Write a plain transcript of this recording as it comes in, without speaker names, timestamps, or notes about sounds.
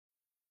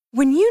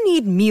When you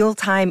need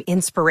mealtime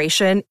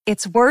inspiration,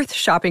 it's worth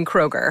shopping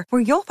Kroger,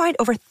 where you'll find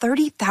over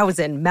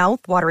 30,000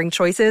 mouth-watering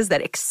choices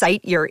that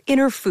excite your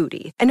inner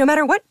foodie. And no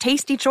matter what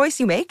tasty choice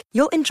you make,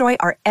 you'll enjoy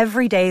our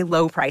everyday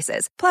low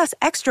prices, plus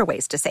extra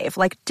ways to save,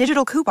 like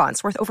digital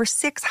coupons worth over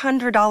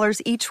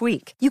 $600 each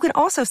week. You can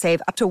also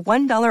save up to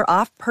 $1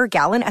 off per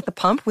gallon at the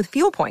pump with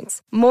fuel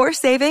points. More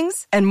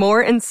savings and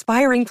more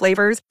inspiring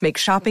flavors make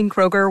shopping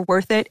Kroger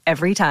worth it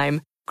every time.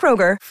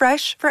 Kroger,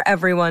 fresh for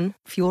everyone.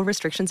 Fuel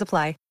restrictions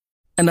apply.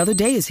 Another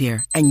day is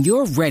here, and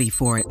you're ready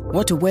for it.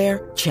 What to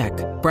wear? Check.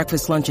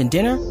 Breakfast, lunch, and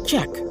dinner?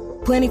 Check.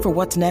 Planning for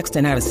what's next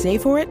and how to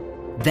save for it?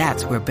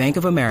 That's where Bank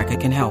of America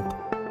can help.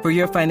 For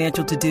your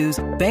financial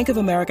to-dos, Bank of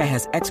America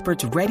has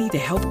experts ready to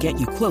help get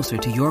you closer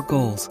to your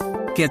goals.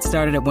 Get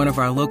started at one of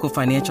our local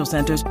financial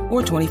centers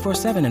or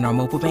 24/7 in our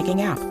mobile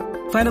banking app.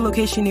 Find a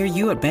location near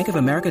you at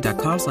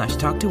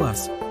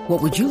bankofamerica.com/talktous.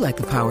 What would you like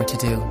the power to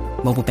do?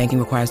 Mobile banking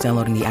requires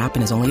downloading the app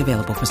and is only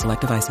available for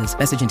select devices.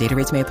 Message and data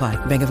rates may apply.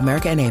 Bank of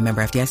America N.A.,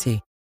 member FDIC.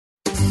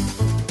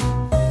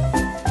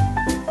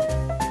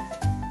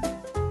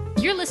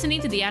 You're listening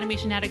to the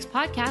Animation Addicts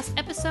Podcast,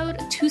 episode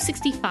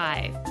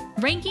 265,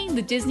 Ranking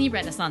the Disney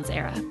Renaissance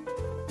Era.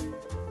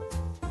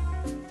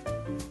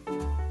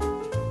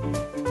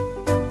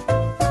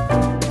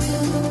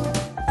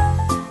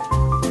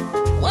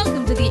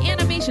 Welcome to the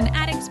Animation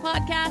Addicts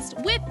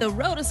Podcast with the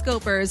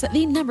Rotoscopers,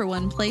 the number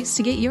one place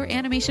to get your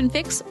animation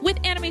fix with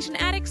animation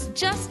addicts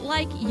just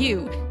like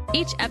you.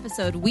 Each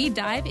episode, we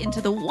dive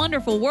into the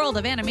wonderful world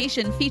of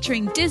animation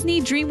featuring Disney,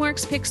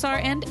 DreamWorks,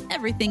 Pixar, and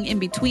everything in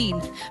between.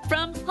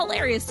 From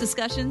hilarious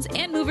discussions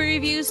and movie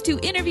reviews to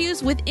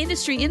interviews with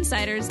industry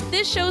insiders,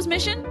 this show's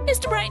mission is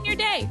to brighten your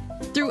day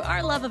through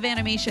our love of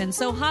animation.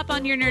 So hop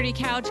on your nerdy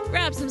couch,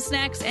 grab some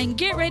snacks, and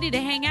get ready to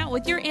hang out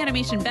with your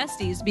animation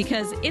besties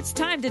because it's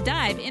time to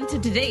dive into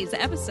today's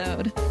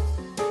episode.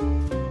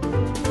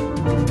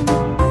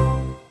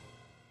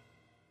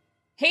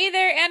 Hey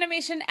there,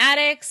 animation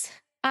addicts.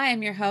 I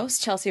am your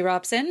host, Chelsea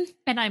Robson.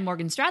 And I'm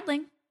Morgan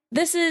Stradling.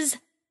 This is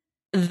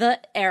the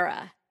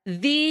era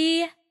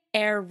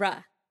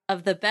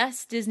of the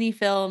best Disney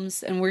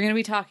films, and we're going to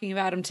be talking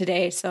about them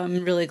today, so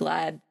I'm really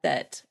glad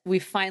that we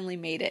finally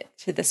made it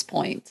to this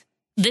point.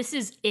 This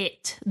is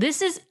it.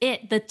 This is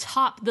it. The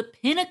top, the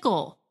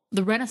pinnacle,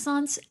 the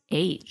Renaissance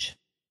age.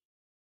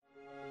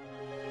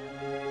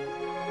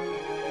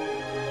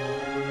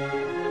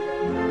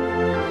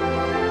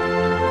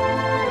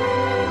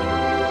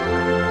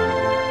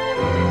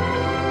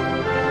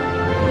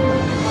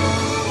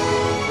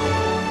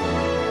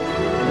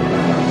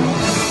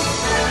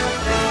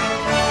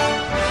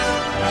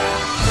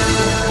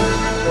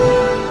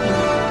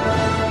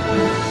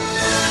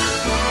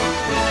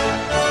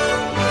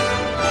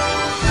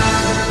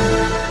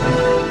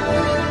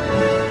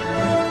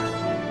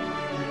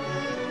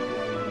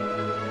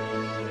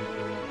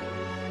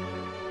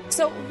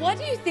 So what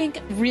do you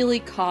think really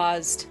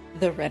caused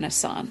the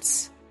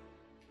Renaissance?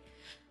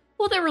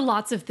 Well, there were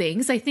lots of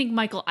things. I think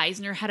Michael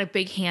Eisner had a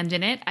big hand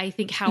in it. I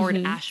think Howard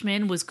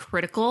Ashman was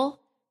critical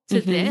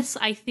to this.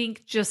 I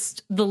think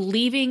just the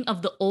leaving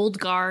of the old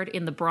guard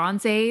in the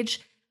Bronze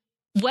Age,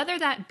 whether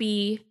that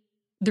be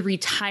the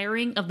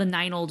retiring of the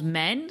 9 old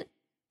men,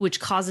 which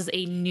causes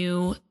a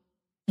new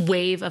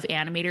wave of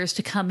animators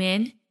to come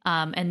in,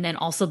 and then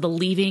also the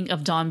leaving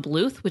of Don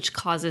Bluth, which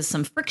causes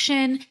some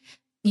friction.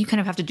 You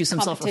kind of have to do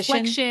some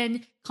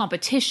self-reflection,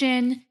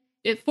 competition.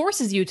 It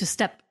forces you to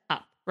step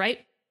up,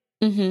 right?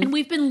 And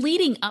we've been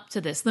leading up to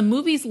this. The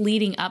movies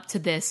leading up to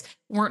this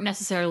weren't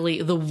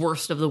necessarily the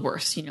worst of the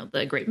worst. You know,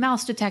 The Great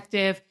Mouse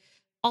Detective,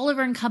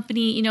 Oliver and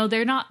Company, you know,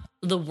 they're not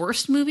the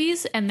worst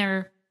movies and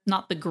they're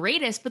not the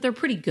greatest, but they're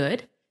pretty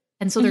good.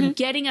 And so they're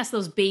getting us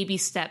those baby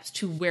steps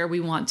to where we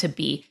want to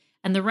be.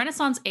 And the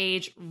Renaissance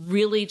age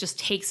really just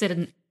takes it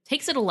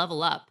a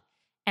level up.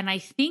 And I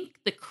think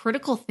the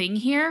critical thing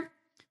here,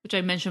 which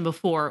I mentioned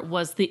before,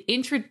 was the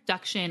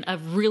introduction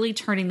of really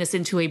turning this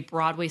into a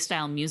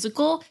Broadway-style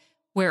musical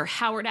where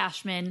Howard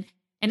Ashman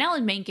and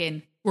Alan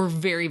Menken were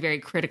very, very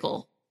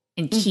critical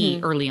and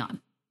key early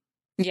on.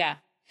 Yeah.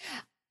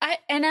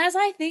 And as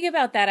I think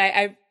about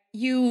that,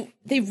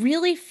 they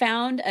really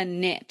found a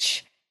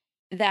niche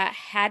that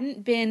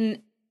hadn't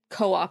been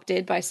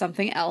co-opted by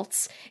something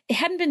else. It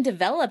hadn't been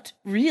developed,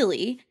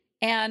 really.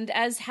 And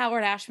as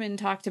Howard Ashman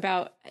talked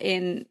about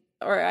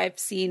or I've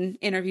seen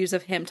interviews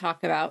of him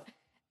talk about,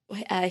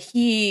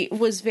 he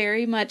was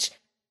very much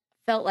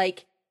felt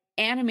like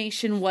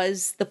animation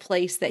was the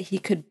place that he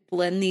could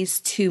blend these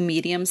two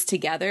mediums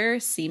together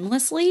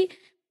seamlessly.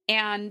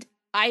 And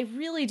I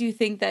really do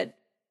think that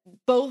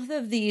both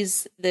of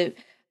these, the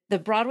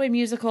Broadway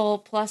musical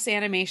plus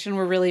animation,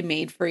 were really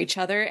made for each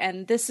other.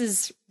 And this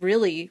is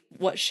really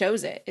what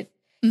shows it.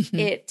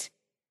 It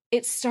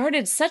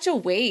started such a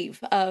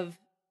wave of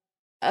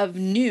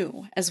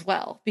new as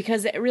well,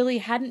 because it really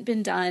hadn't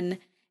been done.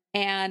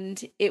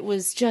 And it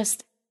was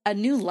just a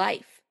new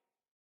life,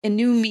 a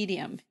new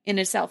medium in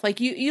itself. Like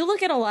you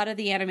look at a lot of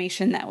the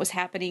animation that was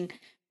happening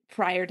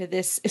prior to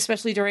this,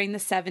 especially during the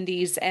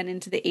 70s and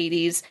into the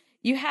 80s,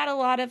 you had a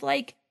lot of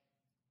like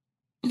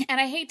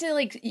and I hate to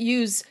like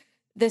use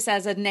this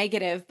as a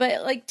negative,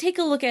 but like take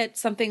a look at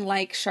something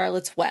like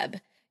Charlotte's Web.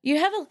 You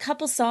have a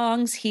couple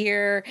songs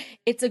here.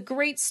 It's a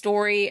great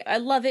story. I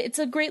love it. It's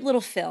a great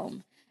little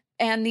film.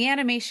 And the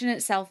animation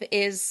itself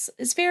is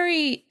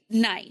very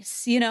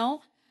nice, you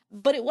know?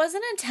 But it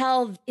wasn't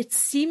until it's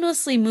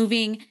seamlessly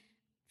moving,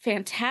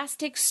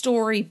 fantastic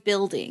story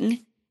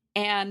building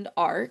and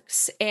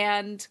arcs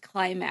and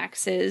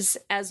climaxes,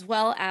 as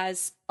well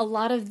as a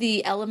lot of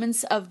the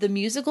elements of the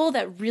musical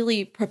that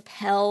really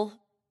propel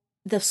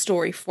the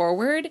story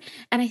forward.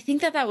 And I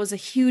think that was a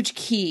huge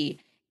key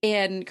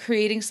in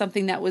creating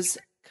something that was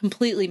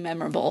completely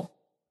memorable.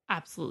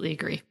 Absolutely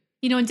agree.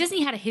 You know, and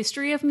Disney had a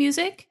history of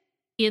music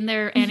in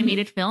their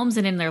animated films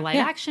and in their live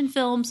action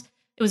films.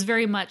 It was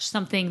very much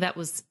something that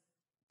was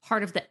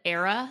part of the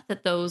era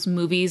that those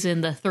movies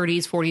in the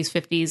 30s, 40s,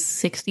 50s,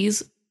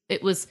 60s,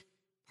 it was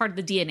part of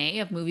the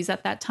DNA of movies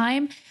at that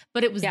time,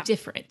 but it was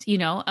different. You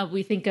know,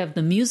 we think of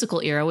the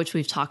musical era, which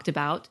we've talked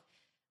about,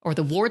 or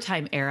the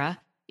wartime era.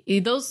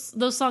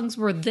 Those songs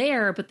were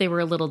there, but they were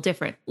a little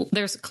different.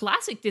 There's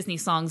classic Disney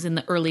songs in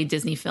the early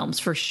Disney films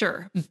for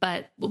sure.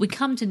 But what we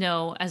come to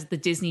know as the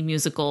Disney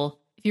musical,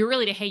 if you were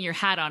really to hang your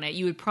hat on it,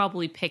 you would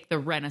probably pick the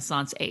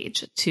Renaissance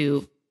age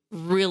to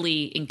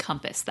really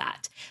encompass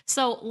that.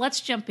 So let's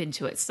jump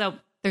into it. So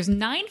there's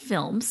 9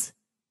 films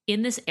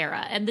in this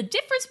era. And the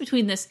difference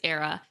between this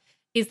era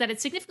is that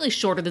it's significantly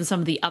shorter than some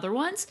of the other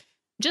ones,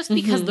 just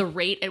because the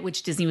rate at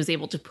which Disney was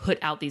able to put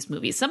out these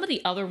movies. Some of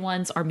the other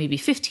ones are maybe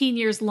 15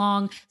 years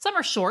long. Some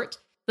are short,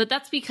 but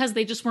that's because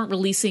they just weren't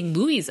releasing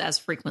movies as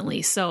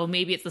frequently. So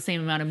maybe it's the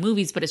same amount of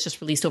movies, but it's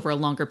just released over a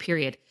longer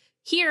period.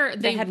 Here,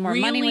 they had more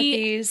money with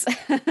these.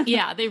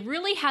 Yeah, they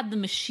really had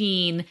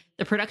the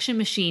production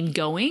machine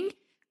going,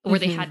 where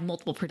they had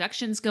multiple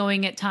productions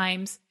going at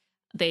times.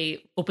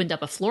 They opened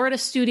up a Florida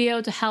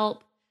studio to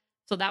help.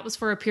 So that was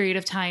for a period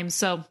of time.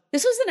 So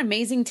this was an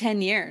amazing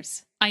 10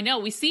 years. I know.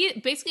 We see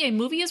it. Basically, a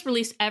movie is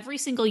released every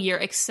single year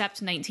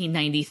except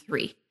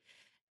 1993.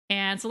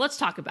 And so let's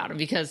talk about them,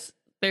 because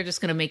they're just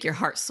going to make your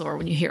heart soar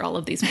when you hear all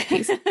of these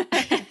movies.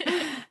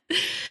 The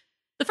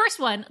first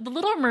one, The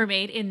Little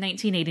Mermaid in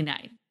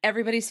 1989.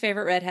 Everybody's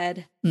favorite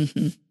redhead.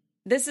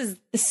 This is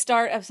the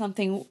start of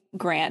something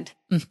grand.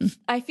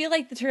 I feel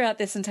like throughout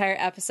this entire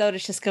episode,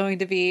 it's just going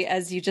to be,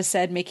 as you just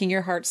said, making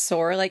your heart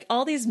soar, like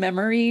all these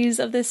memories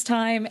of this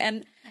time.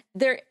 And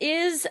there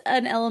is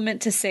an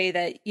element to say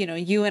that, you know,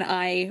 you and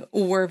I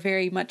were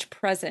very much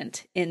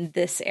present in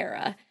this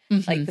era.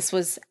 Like this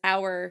was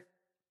our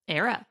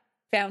era,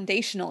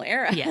 foundational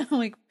era. Yeah.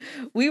 Like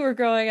we were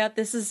growing up.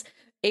 This is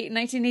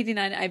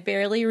 1989. I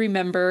barely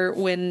remember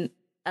when,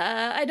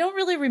 I don't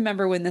really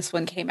remember when this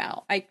one came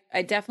out.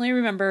 I definitely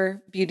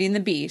remember Beauty and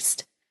the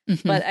Beast,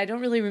 but I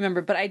don't really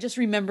remember, but I just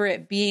remember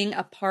it being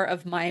a part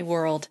of my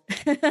world,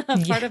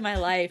 a part of my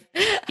life.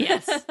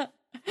 Yes.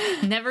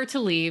 Never to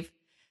leave.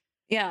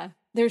 Yeah.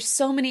 There's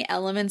so many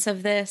elements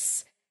of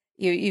this.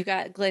 You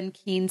got Glenn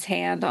Keane's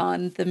hand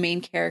on the main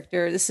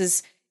character. This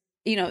is,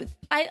 you know,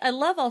 I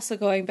love also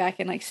going back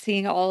and like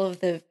seeing all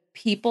of the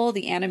people,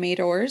 the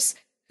animators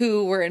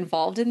who were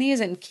involved in these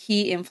and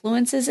key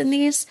influences in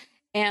these.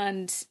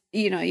 And,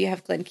 you know, you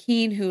have Glenn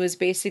Keane, who is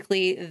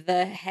basically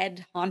the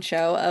head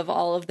honcho of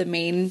all of the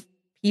main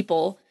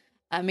people,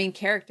 main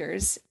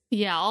characters.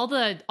 Yeah, all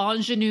the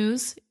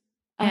ingenues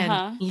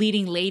and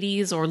leading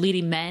ladies or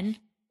leading men.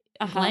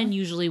 Glenn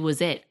usually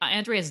was it.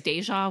 Andreas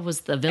Deja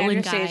was the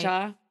villain guy.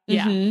 Deja.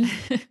 Yeah.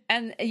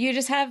 And you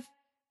just have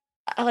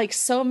like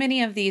so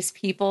many of these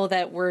people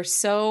that were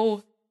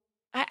so,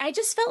 I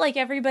just felt like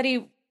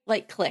everybody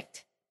like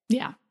clicked.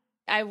 Yeah.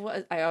 I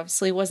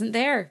obviously wasn't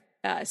there.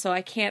 So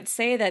I can't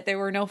say that there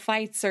were no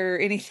fights or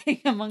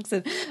anything amongst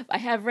them. I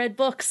have read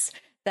books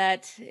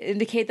that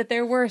indicate that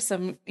there were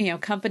some, you know,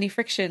 company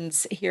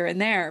frictions here and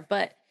there,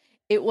 but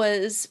it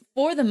was,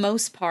 for the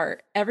most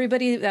part,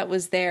 everybody that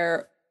was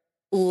there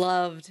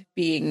loved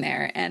being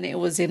there, and it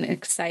was an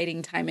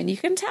exciting time. And you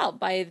can tell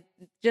by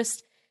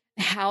just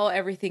how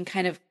everything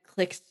kind of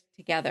clicked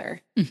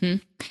together.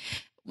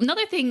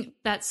 Another thing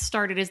that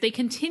started is they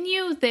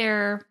continue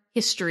their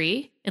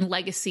history and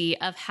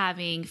legacy of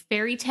having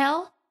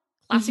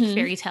classic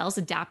fairy tales,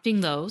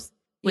 adapting those,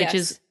 which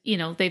is, you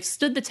know, they've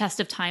stood the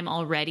test of time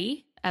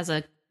already as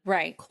a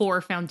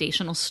core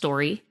foundational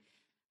story.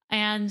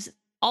 And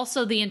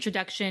also the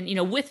introduction, you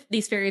know, with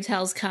these fairy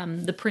tales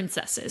come the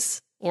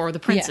princesses or the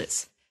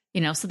princes, you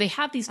know, so they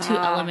have these two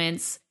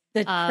elements,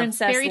 the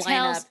princess fairy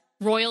tales, lineup,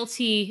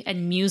 royalty,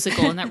 and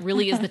musical. And that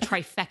really is the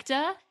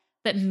trifecta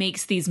that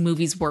makes these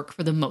movies work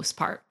for the most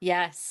part.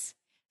 Yes.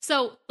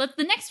 So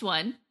the next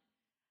one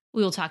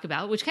we will talk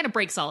about, which kind of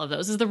breaks all of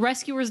those, is The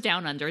Rescuers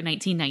Down Under,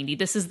 1990.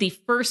 This is the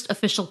first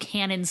official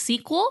canon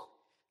sequel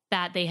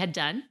that they had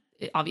done.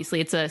 Obviously,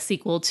 it's a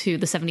sequel to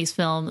the 70s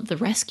film The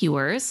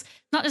Rescuers.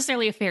 Not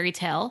necessarily a fairy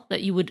tale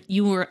that you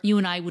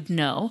and I would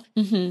know.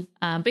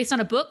 Based on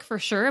a book for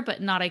sure,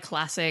 but not a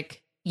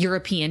classic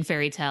European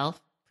fairy tale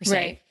per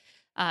se.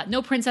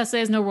 No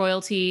princesses, no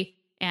royalty,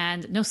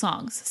 and no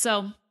songs.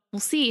 So we'll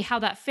see how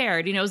that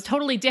fared. You know, it was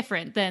totally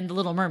different than The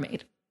Little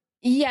Mermaid.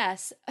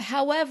 Yes.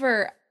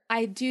 However,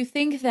 I do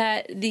think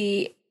that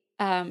the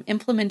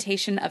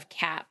implementation of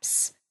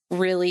caps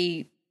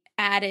really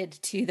added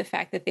to the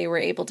fact that they were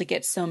able to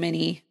get so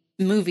many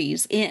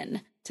movies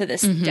in to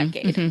this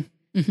decade.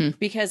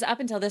 Because up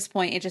until this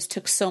point, it just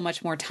took so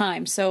much more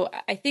time. So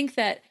I think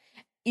that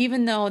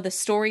even though the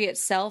story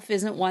itself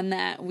isn't one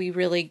that we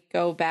really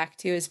go back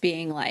to as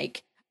being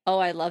like, oh,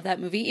 I love that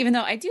movie, even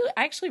though I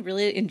actually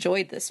really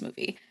enjoyed this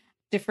movie.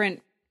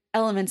 Different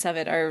elements of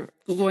it are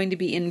going to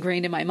be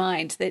ingrained in my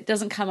mind. That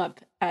doesn't come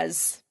up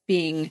as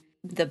being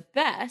the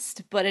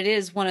best, but it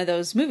is one of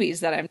those movies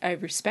that I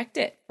respect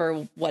it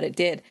for what it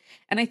did.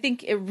 And I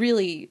think it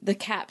really, the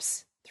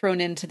caps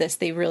thrown into this,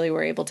 they really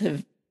were able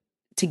to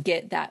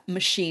get that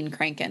machine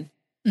cranking.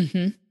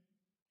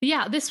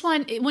 Yeah, this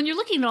one, when you're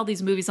looking at all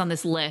these movies on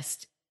this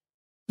list,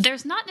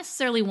 there's not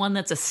necessarily one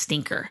that's a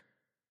stinker.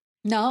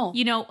 No.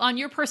 You know, on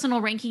your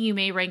personal ranking, you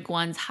may rank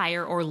ones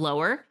higher or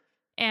lower,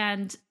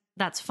 and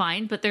that's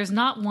fine. But there's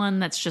not one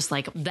that's just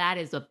like, that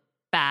is a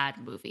bad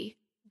movie.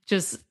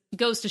 Just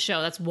goes to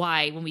show that's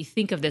why when we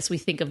think of this, we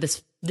think of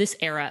this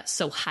era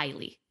so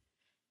highly.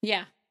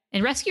 Yeah.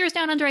 And Rescuers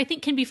Down Under, I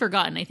think, can be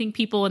forgotten. I think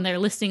people, when they're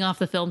listing off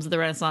the films of the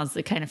Renaissance,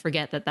 they kind of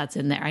forget that that's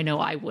in there. I know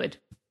I would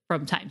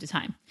from time to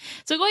time.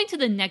 So going to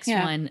the next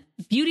one,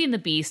 Beauty and the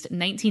Beast,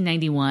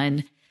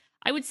 1991.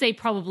 I would say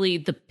probably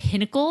the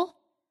pinnacle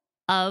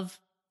of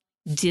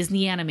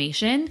Disney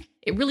animation.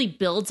 It really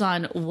builds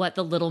on what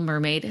The Little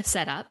Mermaid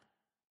set up.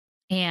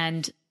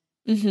 And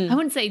I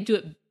wouldn't say do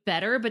it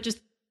better, but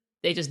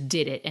they just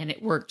did it. And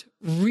it worked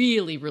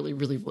really, really,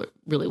 really,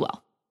 really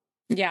well.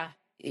 Yeah.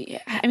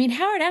 I mean,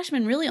 Howard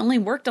Ashman really only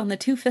worked on the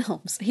 2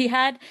 films. He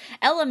had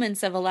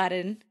elements of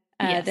Aladdin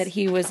that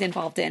he was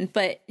involved in,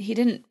 but he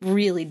didn't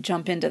really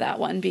jump into that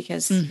one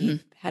because he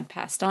had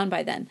passed on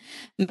by then.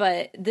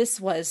 But this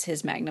was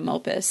his magnum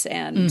opus,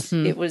 and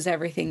it was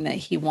everything that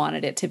he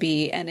wanted it to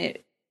be. And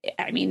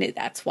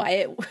that's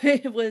why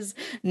it was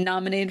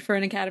nominated for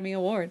an Academy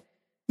Award.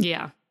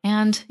 Yeah.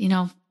 And, you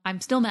know, I'm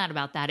still mad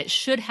about that. It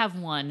should have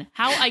won.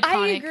 How iconic.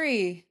 I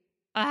agree.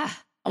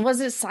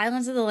 Was it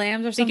Silence of the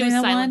Lambs or something? I think it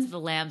was Silence of the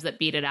Lambs that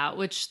beat it out,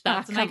 which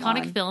that's an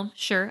iconic film.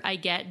 Sure, I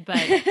get, but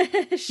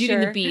Beauty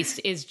and the Beast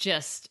is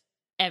just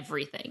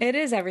everything. It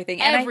is everything.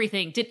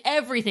 And did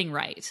everything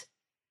right.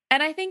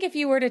 And I think if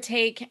you were to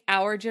take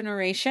our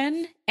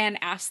generation and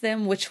ask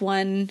them which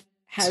one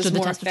has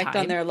more effect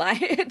on their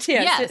life,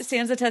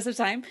 stands the test of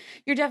time,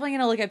 you're definitely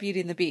going to look at Beauty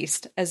and the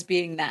Beast as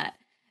being that.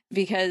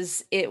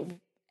 Because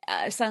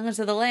Silence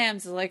of the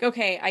Lambs is like,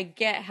 okay, I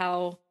get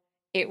how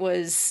it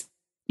was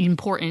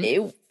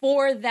important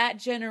for that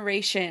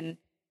generation.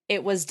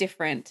 It was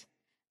different,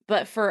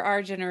 but for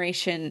our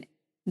generation,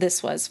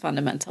 this was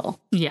fundamental.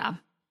 Yeah,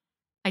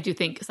 I do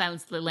think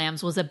Silence of the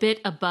Lambs was a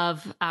bit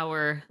above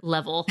our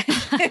level.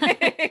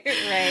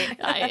 Right.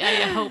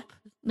 I hope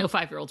no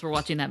 5-year-olds were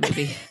watching that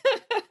movie.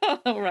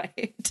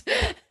 Right.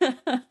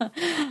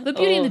 But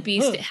Beauty and the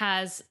Beast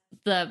has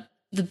the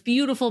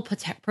beautiful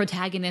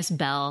protagonist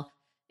Belle.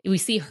 We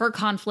see her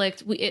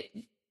conflict.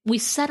 We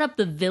set up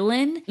the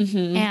villain,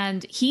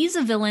 and he's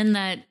a villain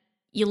that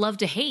you love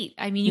to hate.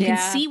 I mean, you can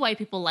see why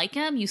people like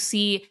him. You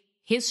see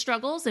his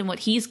struggles and what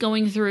he's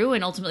going through,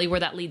 and ultimately where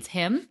that leads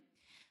him.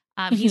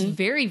 He's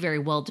very, very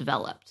well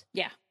developed.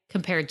 Yeah.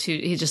 Compared to,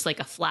 he's just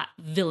like a flat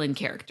villain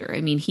character.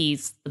 I mean,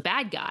 he's the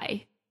bad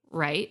guy,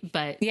 right?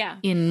 But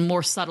in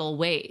more subtle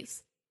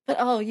ways.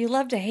 But you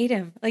love to hate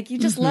him. Like, you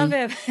just love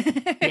him.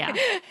 Yeah.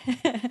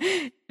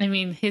 I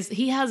mean,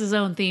 he has his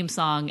own theme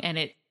song, and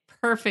it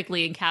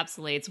perfectly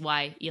encapsulates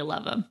why you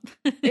love him.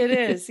 It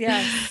is,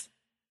 yes.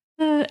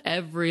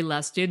 Every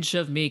last inch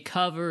of me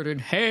covered in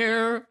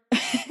hair.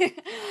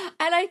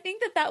 And I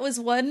think that was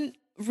one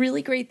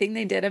really great thing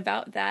they did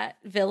about that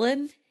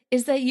villain,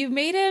 is that you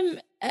made him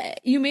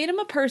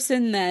a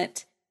person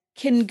that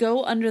can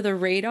go under the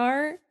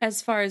radar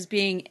as far as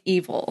being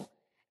evil.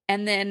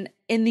 And then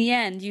in the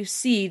end, you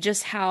see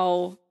just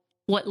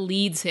what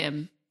leads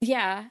him.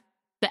 Yeah.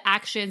 The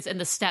actions and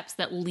the steps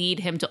that lead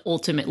him to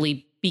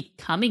ultimately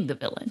becoming the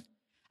villain.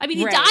 I mean,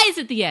 he dies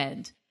at the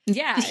end.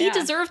 Yeah. Did he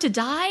deserve to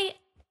die?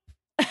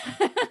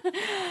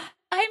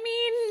 I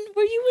mean,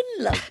 were you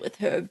in love with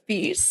her,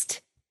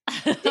 Beast?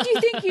 Did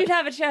you think you'd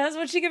have a chance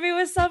when she could be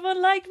with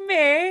someone like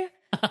me?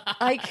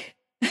 Like,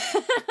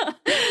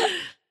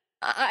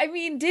 I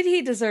mean, did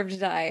he deserve to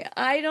die?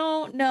 I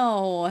don't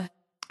know.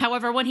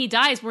 However, when he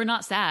dies, we're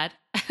not sad.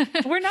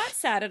 We're not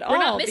sad at all. We're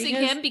not missing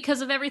him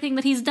because of everything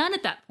that he's done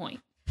at that point.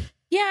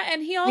 Yeah,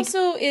 and he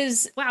also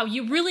is... Wow,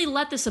 you really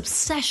let this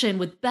obsession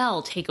with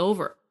Belle take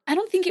over. I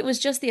don't think it was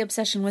just the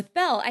obsession with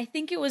Belle. I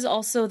think it was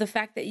also the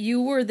fact that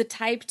you were the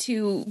type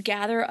to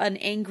gather an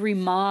angry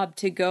mob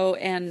to go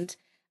and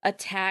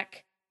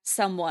attack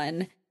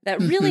someone that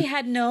really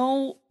had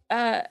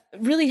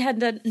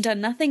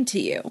done nothing to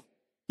you.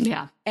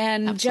 Yeah.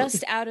 And absolutely.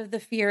 Just out of the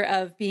fear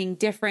of being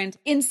different,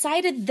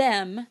 incited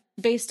them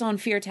based on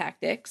fear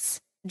tactics,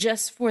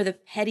 just for the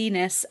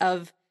pettiness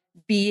of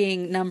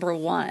being number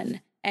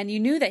one. And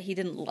you knew that he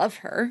didn't love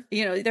her.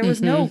 You know, there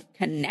was no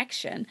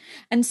connection.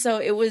 And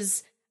so it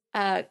was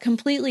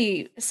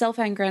completely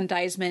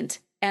self-aggrandizement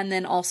and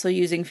then also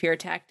using fear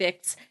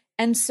tactics.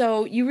 And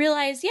so you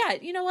realize, yeah,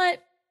 you know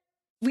what?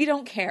 We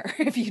don't care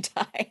if you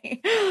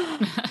die.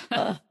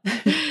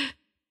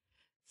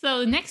 So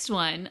the next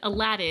one,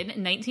 Aladdin,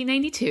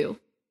 1992.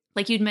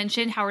 Like you'd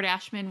mentioned, Howard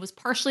Ashman was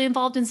partially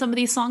involved in some of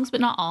these songs,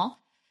 but not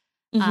all.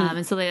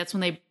 And so that's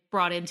when they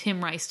brought in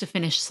Tim Rice to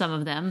finish some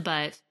of them.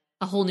 But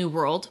A Whole New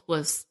World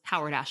was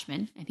Howard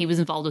Ashman, and he was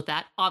involved with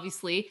that.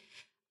 Obviously,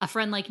 A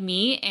Friend Like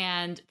Me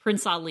and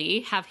Prince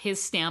Ali have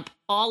his stamp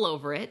all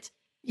over it.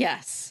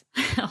 Yes.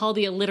 All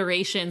the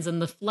alliterations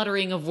and the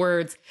fluttering of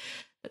words.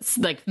 It's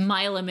like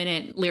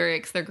mile-a-minute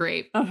lyrics. They're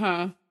great.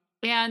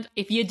 And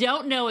if you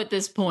don't know at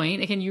this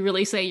point, can you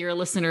really say you're a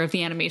listener of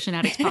the Animation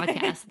Addicts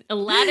podcast?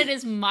 Aladdin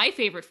is my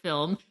favorite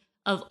film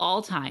of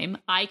all time.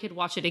 I could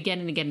watch it again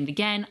and again and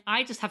again.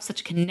 I just have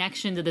such a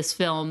connection to this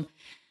film.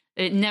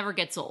 It never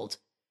gets old.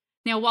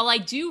 Now, while I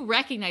do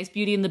recognize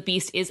Beauty and the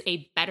Beast is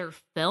a better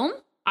film,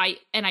 I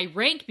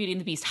rank Beauty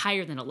and the Beast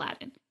higher than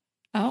Aladdin.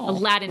 Oh,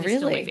 Aladdin is really?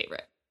 still my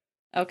favorite.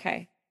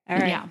 Okay. All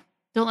right. Yeah.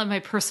 Don't let my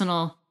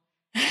personal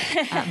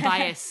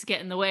bias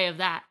get in the way of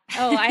that.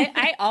 Oh,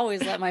 I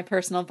always let my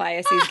personal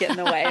biases get in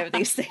the way of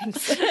these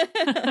things.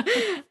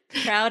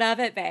 Proud of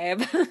it,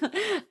 babe.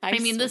 I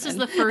mean, this is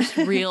the first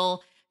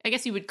real, I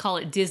guess you would call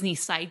it Disney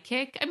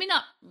sidekick. I mean,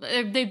 not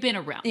they've been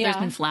around. Yeah.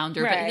 There's been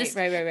Flounder, Right, but this,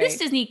 right. this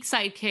Disney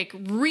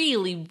sidekick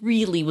really,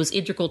 really was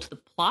integral to the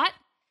plot.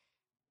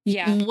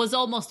 Yeah. Was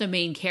almost a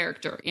main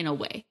character in a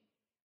way.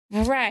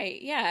 Right.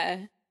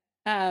 Yeah.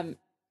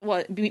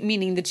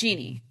 Meaning the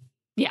genie.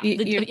 Yeah.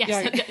 You're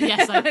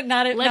Yes. I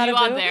not a, led not you a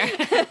on boo? there.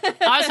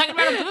 I was talking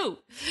about a boo.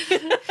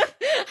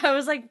 I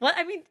was like, what?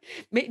 I mean,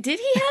 did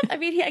he have? I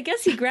mean, I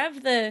guess he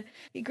grabbed the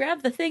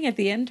thing at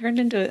the end, turned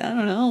into, I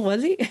don't know,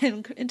 was he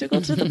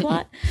integral to the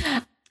plot?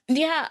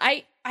 Yeah,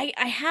 I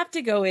have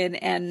to go in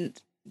and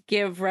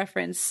give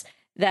reference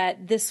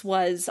that this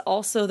was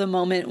also the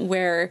moment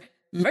where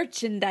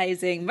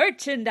merchandising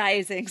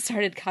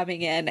started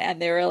coming in,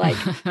 and they were like,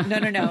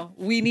 no,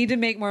 we need to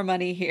make more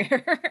money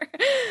here.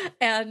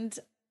 And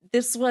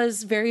this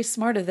was very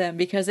smart of them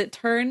because it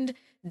turned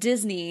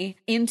Disney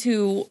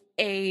into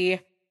I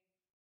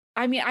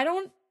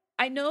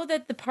know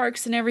that the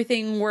parks and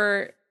everything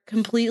were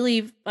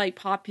completely like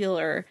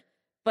popular,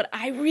 but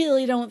I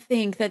really don't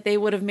think that they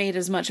would have made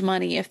as much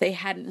money if they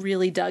hadn't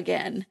really dug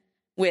in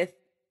with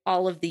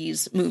all of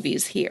these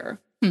movies here.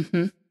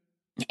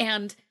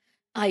 And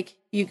like,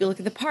 you look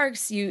at the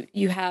parks,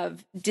 you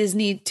have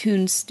Disney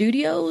Toon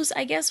Studios,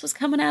 I guess, was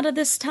coming out of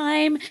this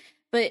time.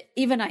 But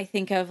even I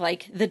think of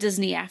like the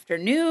Disney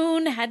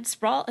Afternoon had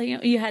Sprawl,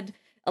 you had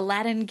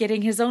Aladdin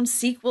getting his own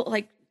sequel,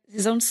 like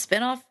his own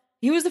spinoff.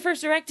 He was the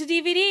first direct to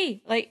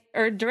DVD,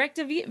 or direct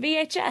to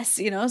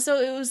VHS,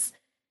 so it was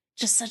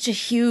just such a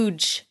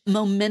huge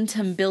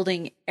momentum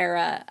building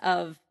era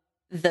of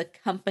the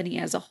company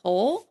as a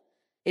whole.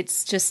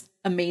 It's just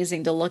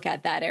amazing to look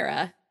at that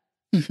era.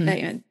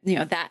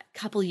 That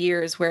couple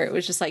years where it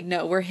was just like,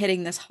 no, we're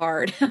hitting this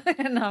hard.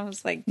 And I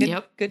was like,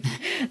 good.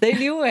 They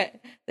knew it.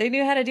 They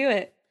knew how to do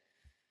it.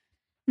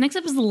 Next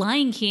up is The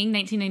Lion King,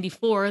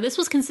 1994. This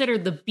was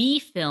considered the B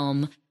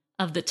film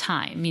of the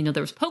time.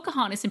 There was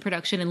Pocahontas in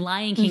production and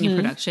Lion King in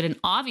production. And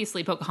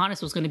obviously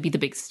Pocahontas was going to be the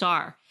big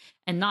star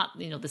and not,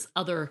 this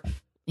other,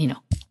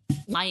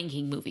 Lion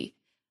King movie,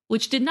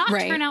 which did not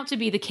turn out to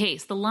be the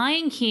case. The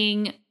Lion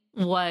King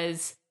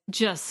was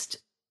just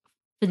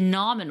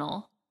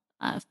phenomenal.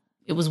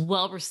 It was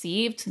well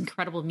received,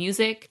 incredible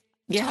music,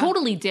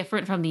 totally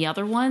different from the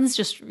other ones.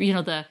 Just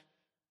the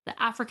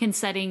African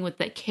setting with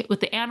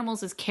the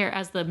animals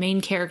as the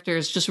main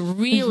characters just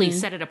really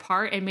set it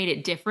apart and made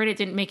it different. It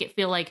didn't make it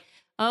feel like,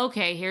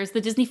 okay, here's the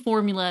Disney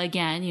formula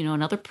again.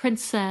 Another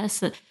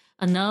princess,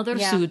 another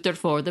suitor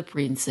for the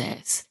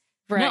princess.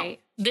 Right.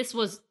 No, this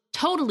was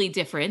totally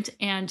different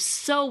and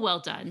so well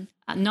done.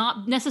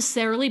 Not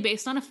necessarily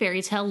based on a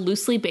fairy tale,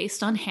 loosely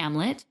based on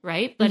Hamlet,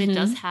 right? But it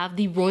does have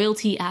the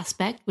royalty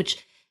aspect,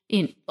 which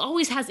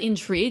always has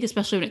intrigue,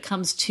 especially when it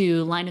comes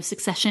to line of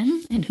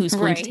succession and who's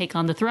going to take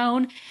on the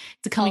throne.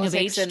 It's a coming of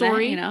age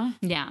story.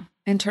 Yeah.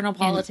 Internal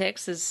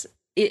politics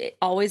it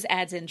always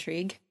adds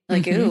intrigue.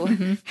 Like,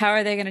 how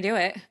are they going to do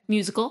it?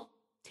 Musical.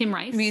 Tim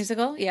Rice.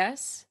 Musical,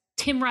 yes.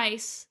 Tim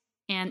Rice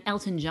and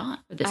Elton John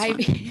for this one.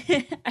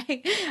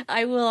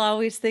 I will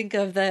always think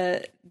of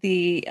the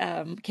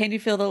Can You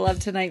Feel the Love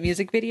Tonight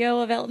music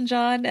video of Elton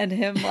John and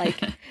him like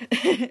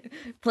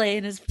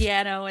playing his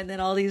piano and then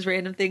all these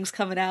random things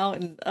coming out,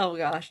 and oh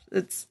gosh,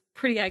 it's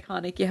pretty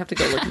iconic. You have to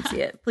go look and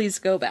see it. Please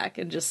go back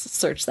and just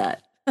search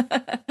that.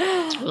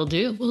 We'll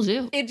do.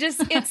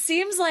 It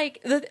seems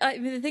like the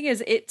thing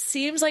is, it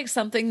seems like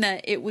something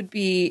that it would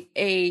be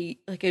a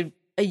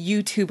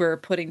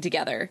YouTuber putting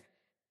together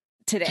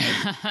today.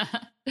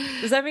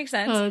 Does that make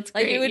sense? Oh, that's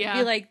like great. It would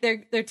be like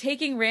they're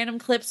taking random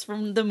clips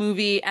from the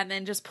movie and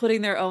then just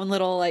putting their own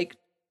little like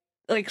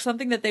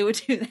something that they would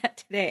do that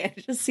today.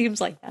 It just seems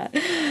like that.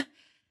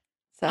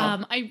 So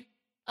I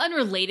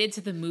unrelated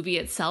to the movie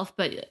itself,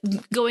 but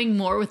going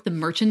more with the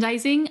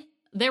merchandising,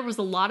 there was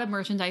a lot of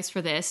merchandise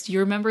for this. Do you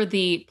remember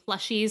the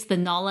plushies, the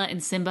Nala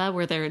and Simba,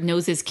 where their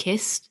noses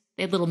kissed?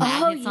 They had little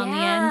magnets on the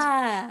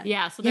end.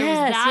 Yeah, so there was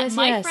that. Yes,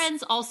 My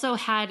friends also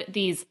had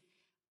these,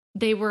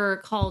 they were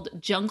called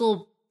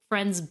Jungle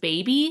Friends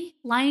Baby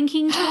Lion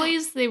King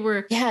toys. They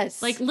were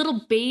like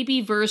little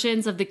baby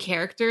versions of the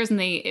characters,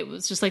 and it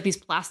was just like these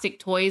plastic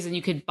toys, and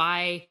you could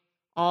buy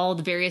all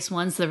the various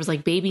ones. So there was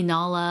like Baby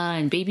Nala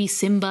and Baby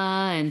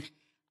Simba,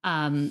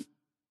 and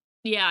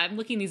yeah, I'm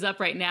looking these up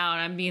right now,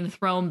 and I'm being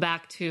thrown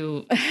back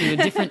to a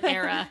different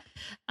era.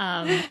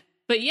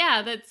 But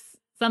yeah, that's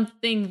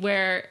something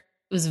where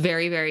it was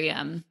very, very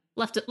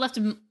left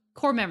a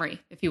core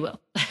memory, if you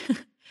will.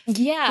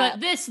 Yeah.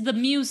 But the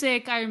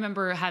music, I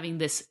remember having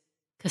this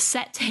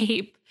cassette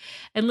tape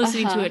and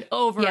listening to it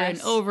over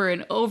and over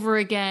and over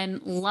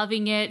again,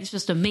 loving it. It's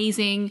just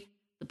amazing.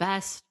 The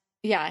best.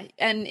 Yeah.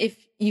 And if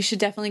you should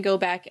definitely go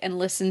back and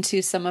listen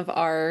to some of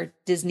our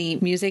Disney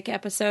music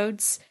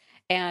episodes,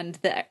 and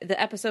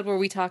the episode where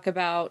we talk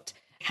about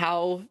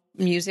how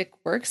music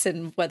works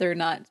and whether or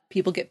not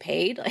people get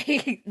paid.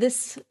 Like,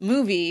 this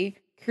movie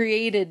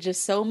created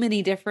just so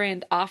many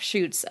different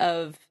offshoots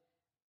of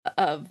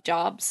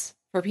jobs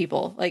for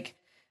people. Like,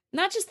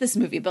 not just this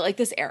movie, but like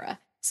this era.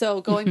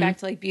 So going back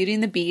to like Beauty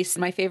and the Beast,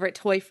 my favorite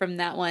toy from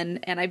that one,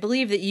 and I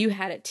believe that you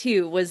had it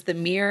too, was the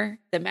mirror,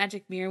 the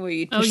magic mirror where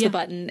you push the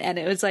button, and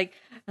it was like,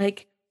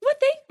 what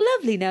thing?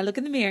 Lovely. Now look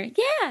in the mirror.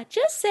 Yeah,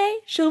 just say,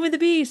 show me the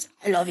beast.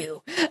 I love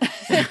you.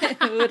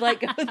 It would like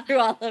go through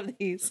all of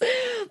these.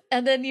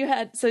 And then you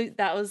had, so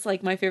that was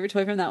like my favorite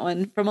toy from that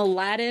one. From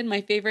Aladdin,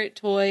 my favorite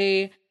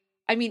toy,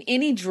 I mean,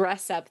 any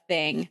dress up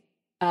thing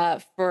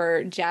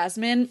for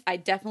Jasmine,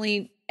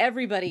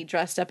 everybody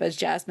dressed up as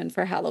Jasmine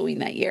for Halloween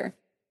that year.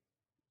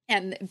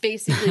 And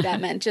basically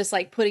that meant just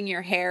like putting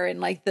your hair in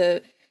like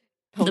the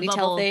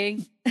ponytail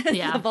thing.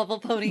 Yeah. The bubble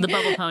pony. The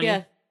bubble pony.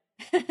 Yeah.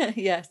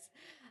 Yes.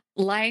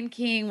 Lion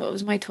King, what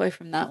was my toy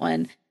from that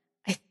one?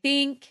 I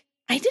think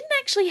I didn't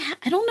actually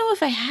I don't know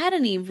if I had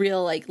any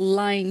real like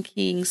Lion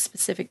King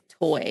specific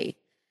toy.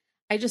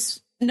 It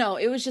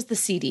was just the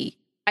CD.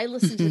 I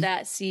listened to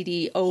that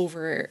CD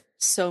over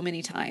so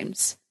many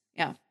times.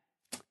 Yeah.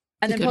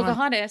 And then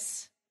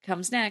Pocahontas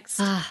comes next.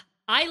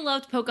 I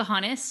loved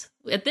Pocahontas.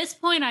 At this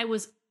point, I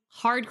was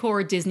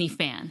hardcore Disney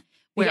fan,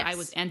 where I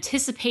was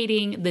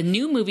anticipating the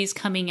new movies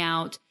coming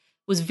out,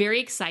 was very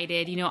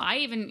excited. I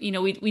even,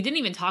 we didn't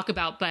even talk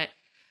about, but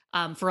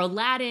for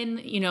Aladdin,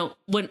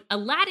 when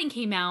Aladdin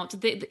came out,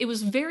 it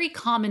was very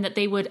common that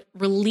they would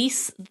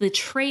release the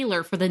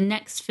trailer for the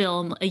next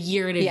film a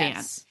year in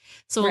advance.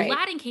 So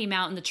Aladdin came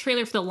out, and the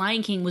trailer for The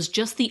Lion King was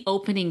just the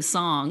opening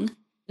song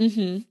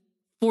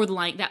for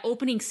that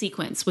opening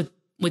sequence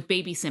with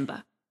baby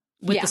Simba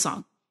with the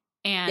song.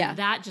 And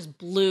that just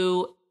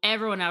blew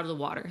everyone out of the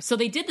water. So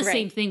they did the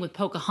same thing with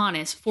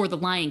Pocahontas for The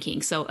Lion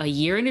King. So a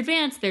year in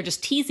advance, they're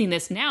just teasing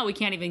this. Now we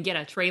can't even get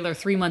a trailer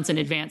 3 months in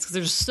advance because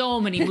there's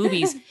so many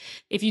movies.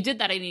 If you did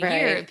that in a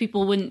year,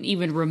 people wouldn't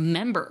even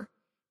remember,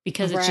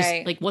 because it's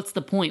just like, what's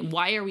the point?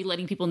 Why are we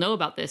letting people know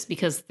about this?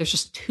 Because there's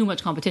just too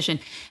much competition.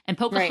 And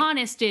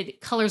Pocahontas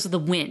did Colors of the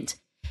Wind.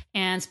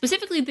 And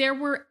specifically, there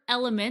were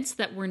elements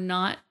that were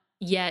not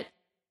yet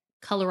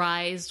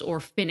colorized or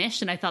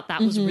finished, and I thought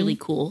that was really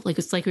cool. Like,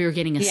 it's like we were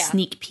getting a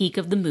sneak peek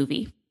of the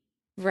movie,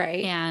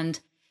 and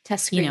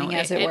test screening,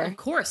 as it were. Of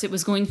course, it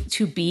was going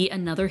to be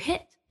another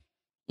hit,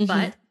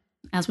 but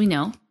as we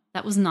know,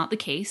 that was not the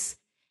case,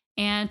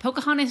 and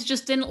Pocahontas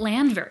just didn't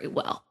land very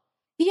well.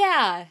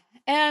 Yeah,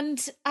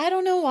 and I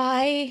don't know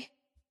why.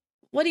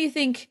 What do you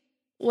think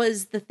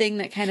was the thing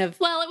that kind of?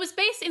 Well, it was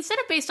instead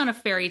of based on a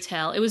fairy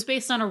tale, it was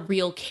based on a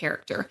real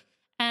character.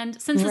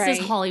 And since this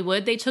is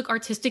Hollywood, they took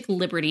artistic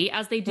liberty,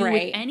 as they do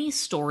with any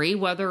story,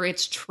 whether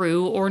it's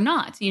true or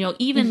not.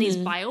 Even these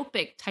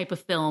biopic type of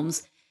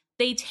films,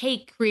 they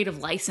take creative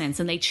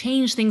license and they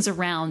change things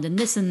around and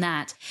this and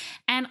that.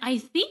 And I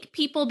think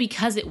people,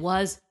 because it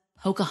was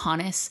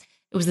Pocahontas,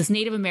 it was this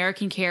Native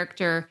American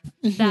character,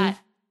 that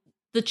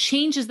the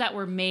changes that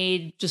were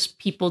made,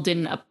 just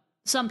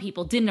some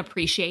people didn't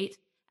appreciate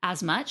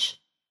as much.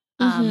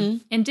 And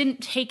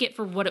didn't take it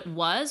for what it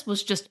was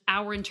just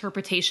our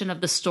interpretation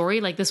of the story.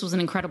 Like, this was an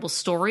incredible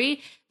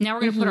story. Now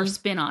we're going to put our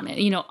spin on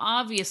it.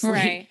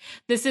 Obviously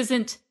this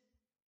isn't,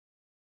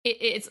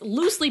 it's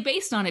loosely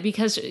based on it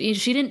because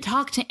she didn't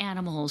talk to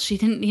animals. She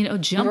didn't,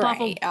 jump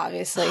off a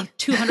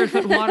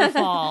 200-foot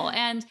waterfall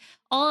and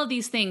all of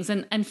these things.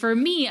 And for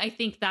me, I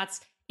think that's,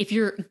 if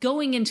you're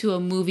going into a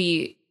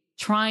movie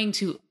trying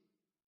to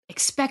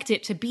expect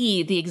it to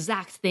be the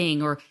exact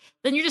thing, or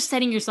then you're just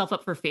setting yourself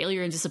up for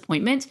failure and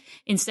disappointment,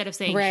 instead of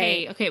saying,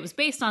 hey, okay, it was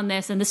based on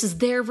this and this is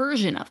their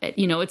version of it.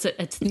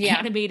 It's an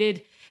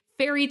animated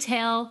fairy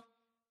tale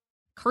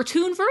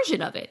cartoon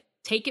version of it.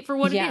 Take it for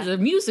what it is, a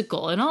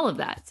musical and all of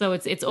that. So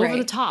it's over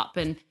the top.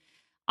 And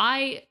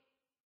I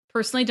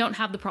personally don't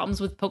have the problems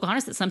with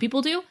Pocahontas that some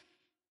people do,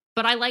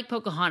 but I like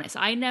Pocahontas.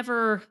 I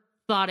never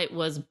thought it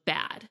was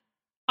bad.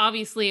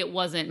 Obviously it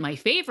wasn't my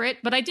favorite,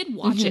 but I did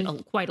watch it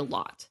quite a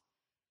lot.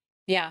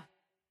 Yeah.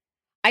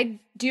 I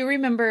do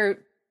remember,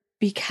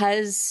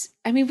 because,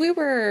 we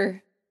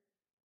were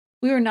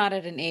we were not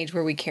at an age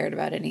where we cared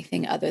about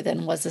anything other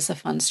than, was this a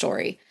fun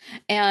story?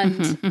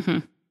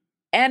 And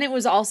and it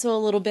was also a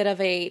little bit of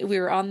we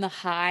were on the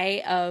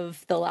high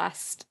of the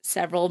last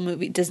several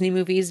Disney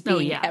movies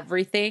being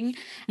everything.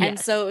 And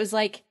so it was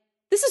like,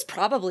 this is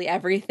probably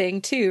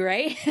everything too,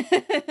 right?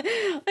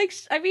 Like,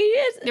 I mean,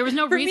 there was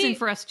no reason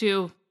for us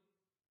to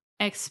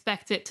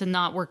expect it to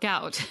not work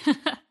out.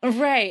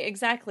 Right,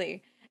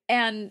 exactly.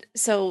 And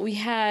so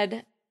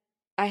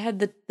I had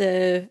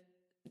the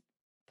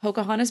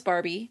Pocahontas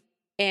Barbie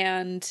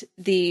and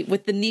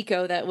with the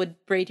Nico that would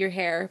braid your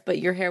hair, but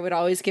your hair would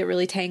always get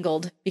really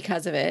tangled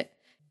because of it.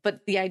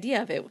 But the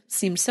idea of it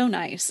seemed so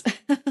nice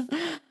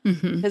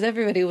because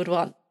everybody would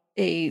want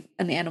an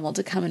animal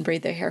to come and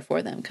braid their hair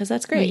for them, because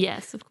that's great.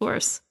 Yes, of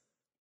course.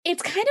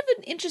 It's kind of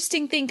an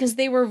interesting thing because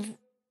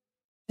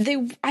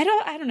I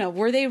don't know,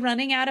 were they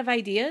running out of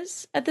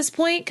ideas at this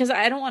point? Because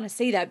I don't want to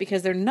say that,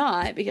 because they're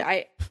not.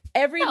 Because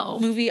every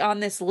movie on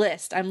this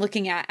list I'm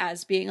looking at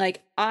as being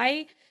like,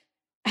 I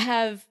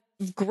have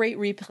great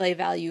replay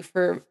value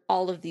for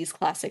all of these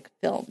classic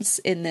films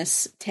in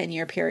this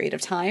 10-year period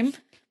of time.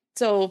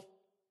 So,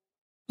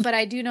 but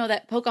I do know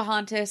that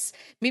Pocahontas,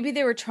 maybe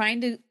they were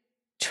trying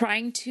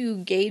to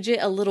gauge it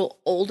a little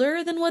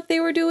older than what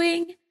they were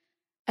doing.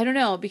 I don't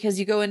know,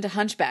 because you go into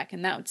Hunchback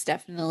and that's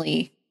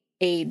definitely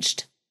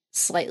aged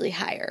slightly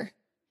higher.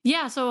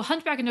 Yeah, so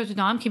Hunchback of Notre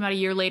Dame came out a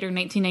year later,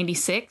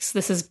 1996.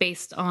 This is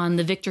based on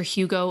the Victor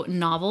Hugo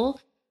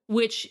novel,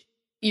 which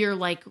you're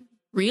like,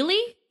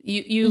 really?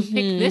 You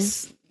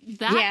picked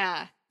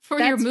that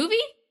for your movie?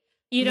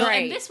 You know,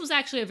 right. And this was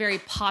actually a very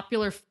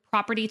popular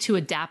property to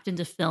adapt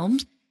into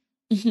films.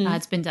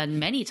 It's been done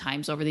many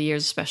times over the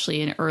years,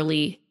 especially in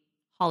early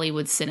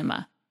Hollywood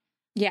cinema.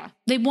 Yeah.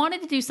 They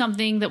wanted to do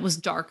something that was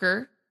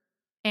darker,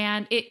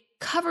 and it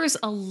covers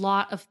a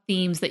lot of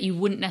themes that you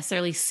wouldn't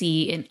necessarily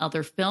see in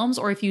other films,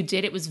 or if you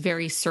did, it was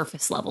very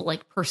surface level,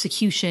 like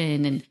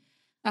persecution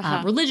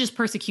and religious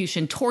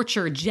persecution,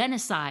 torture,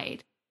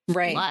 genocide.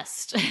 Right.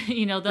 Lust.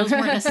 You know, those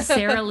weren't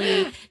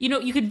necessarily, you know,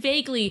 you could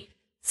vaguely,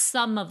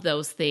 some of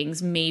those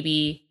things,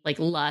 maybe like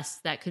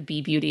lust, that could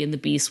be Beauty and the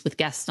Beast with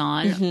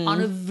Gaston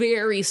on a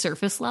very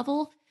surface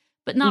level,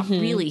 but not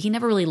really. He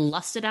never really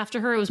lusted after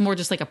her. It was more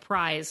just like a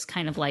prize,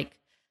 kind of like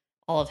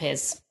all of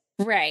his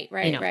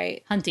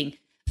hunting.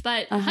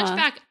 But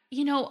Hunchback,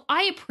 you know,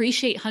 I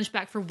appreciate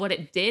Hunchback for what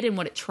it did and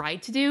what it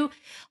tried to do.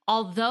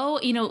 Although,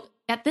 you know,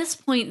 at this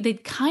point,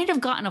 they'd kind of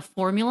gotten a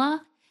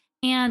formula.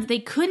 And they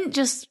couldn't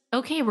just,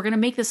 okay, we're going to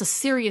make this a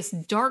serious,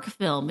 dark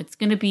film. It's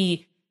going to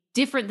be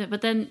different.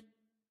 But then,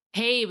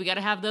 hey, we got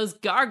to have those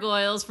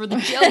gargoyles for the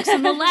jokes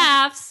and the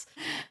laughs.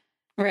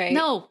 Right.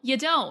 No, you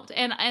don't.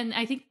 And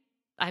I think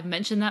I've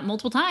mentioned that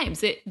multiple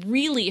times. It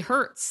really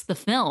hurts the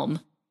film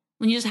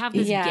when you just have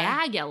this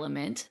gag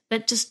element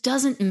that just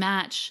doesn't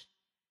match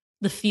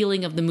the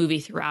feeling of the movie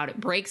throughout. It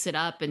breaks it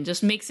up and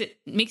just makes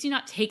you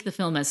not take the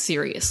film as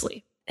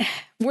seriously.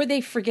 Were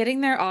they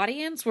forgetting their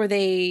audience? Were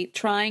they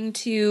trying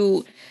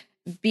to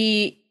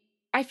be...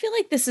 I feel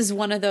like this is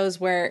one of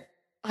those where,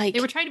 like... They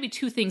were trying to be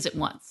two things at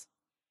once.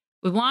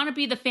 We want to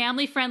be the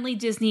family-friendly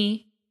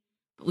Disney,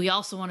 but we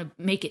also want to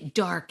make it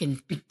dark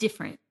and be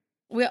different.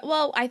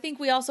 Well, I think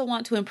we also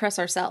want to impress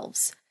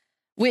ourselves,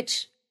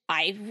 which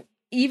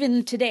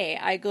even today,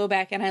 I go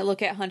back and I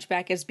look at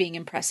Hunchback as being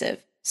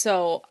impressive.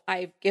 So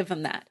I give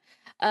them that.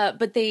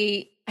 But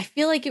I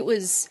feel like it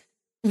was...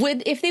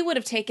 if they would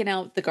have taken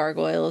out the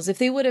gargoyles, if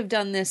they would have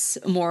done this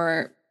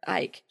more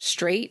like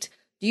straight,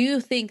 do you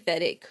think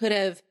that it could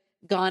have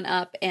gone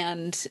up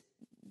and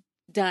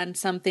done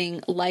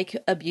something like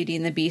a Beauty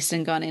and the Beast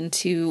and gone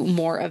into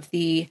more of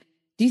do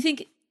you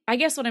think, I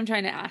guess what I'm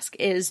trying to ask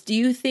is, do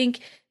you think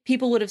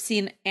people would have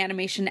seen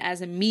animation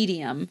as a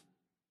medium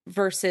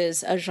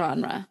versus a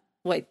genre,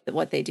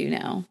 what they do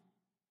now?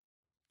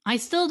 I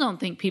still don't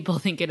think people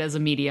think it as a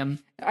medium.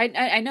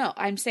 I know.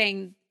 I'm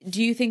saying,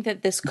 do you think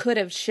that this could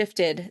have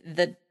shifted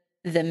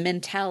the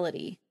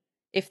mentality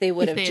if they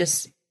would have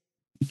just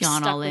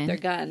gone stuck all with in their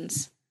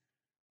guns?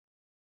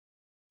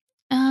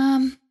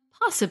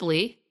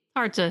 Possibly.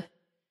 Hard to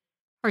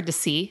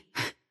see.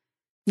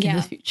 In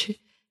the future.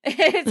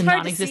 It's the hard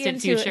non-existent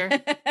to see future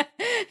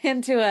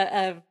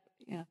into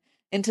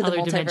into the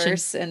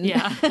multiverse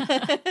dimension.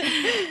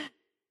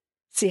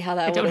 See how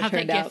that would have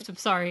turned out. Gift. I'm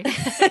sorry.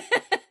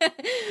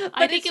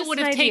 I think it would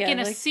have taken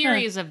a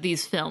series of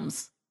these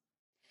films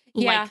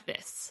like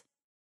this.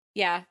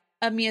 Yeah,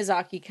 a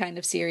Miyazaki kind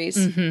of series.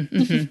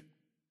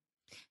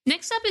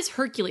 Next up is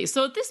Hercules.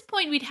 So at this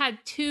point, we'd had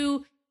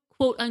two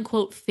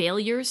quote-unquote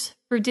failures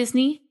for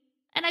Disney.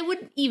 And I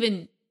wouldn't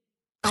even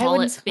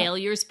call it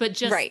failures, but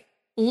just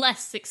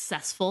less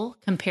successful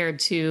compared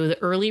to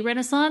the early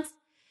Renaissance.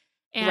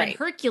 And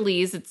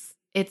Hercules,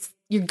 it's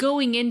you're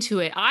going into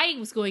it. I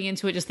was going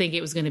into it just thinking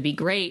it was going to be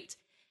great.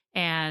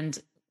 And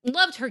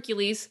loved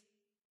Hercules.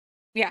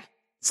 Yeah.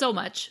 So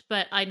much.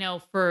 But I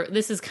know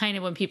this is kind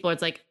of when people are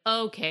like,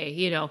 okay,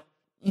 you know,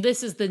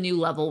 this is the new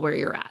level where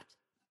you're at.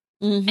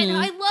 And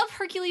I love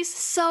Hercules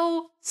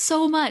so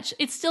much.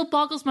 It still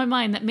boggles my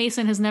mind that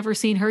Mason has never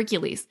seen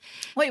Hercules.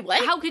 Wait,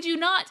 what? How could you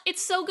not?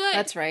 It's so good.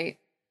 That's right.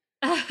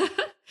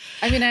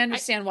 I mean, I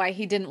understand why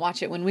he didn't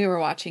watch it when we were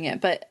watching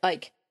it, but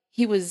like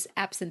he was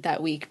absent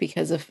that week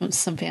because of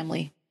some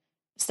family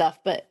stuff.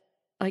 But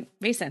like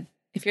Mason,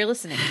 if you're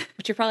listening,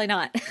 which you're probably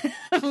not,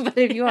 but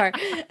if you are,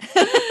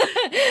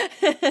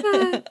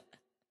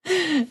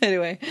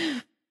 anyway,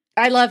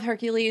 I love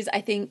Hercules.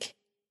 I think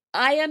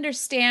I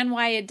understand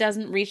why it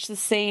doesn't reach the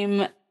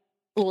same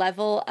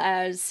level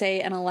as,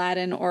 say, an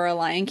Aladdin or a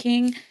Lion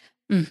King,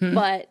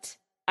 but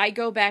I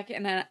go back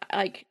and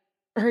like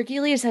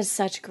Hercules has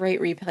such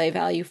great replay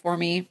value for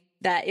me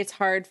that it's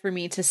hard for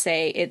me to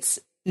say it's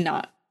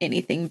not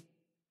anything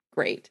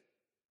great.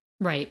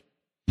 Right.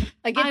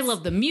 Like I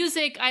love the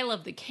music. I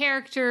love the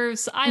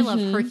characters. I love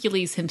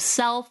Hercules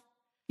himself.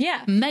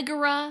 Yeah.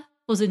 Megara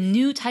was a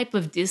new type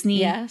of Disney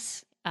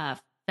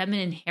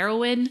feminine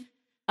heroine.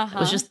 It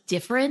was just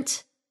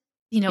different.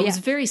 You know, it was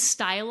very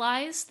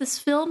stylized, this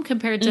film,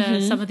 compared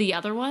to some of the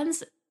other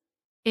ones.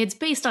 It's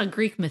based on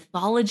Greek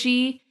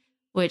mythology,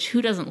 which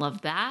who doesn't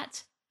love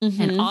that?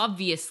 And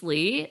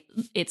obviously,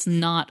 it's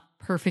not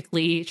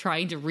perfectly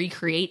trying to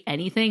recreate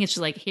anything. It's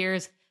just like,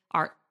 here's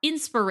our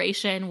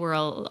inspiration. We're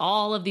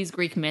all of these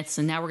Greek myths,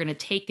 and now we're going to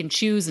take and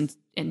choose and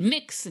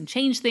mix and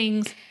change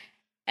things.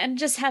 And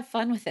just have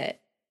fun with it.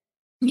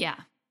 Yeah,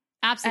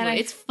 absolutely.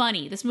 It's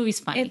funny. This movie's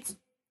funny.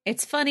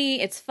 It's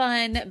funny, it's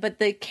fun, but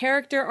the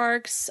character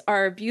arcs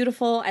are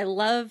beautiful. I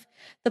love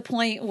the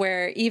point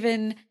where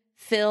even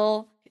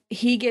Phil,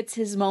 he gets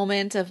his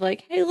moment of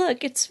like, hey,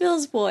 look, it's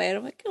Phil's boy. And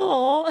I'm like,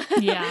 oh,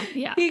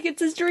 yeah. He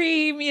gets his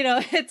dream. You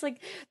know, it's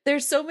like,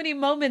 there's so many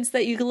moments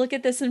that you can look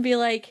at this and be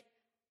like,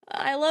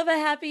 I love a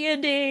happy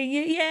ending.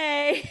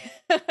 Yay.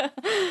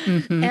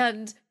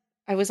 And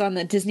I was on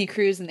the Disney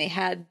cruise and they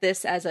had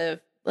this as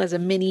a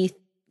mini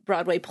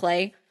Broadway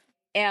play.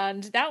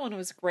 And that one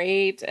was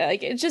great.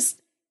 Like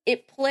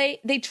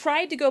they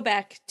tried to go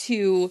back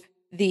to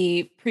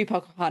the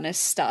pre-Pocahontas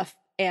stuff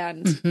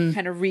and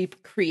kind of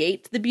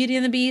recreate the Beauty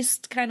and the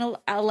Beast kind of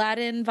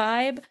Aladdin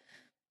vibe.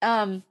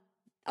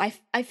 I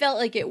felt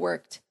like it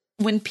worked.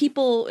 When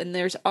people, and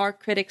there's our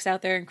critics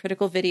out there in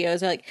critical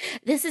videos, are like,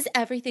 this is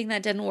everything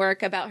that didn't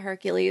work about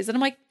Hercules. And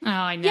I'm like, oh,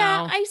 I know.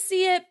 Yeah, I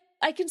see it.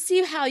 I can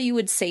see how you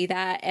would say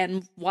that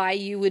and why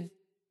you would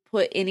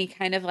put any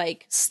kind of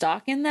like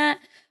stock in that.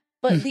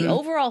 But the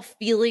overall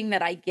feeling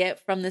that I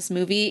get from this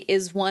movie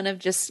is one of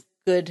just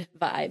good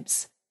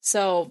vibes.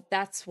 So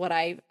that's what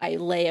I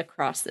lay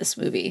across this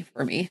movie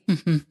for me.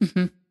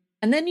 And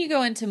then you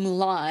go into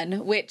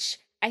Mulan, which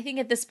I think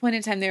at this point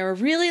in time, they were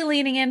really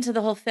leaning into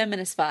the whole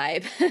feminist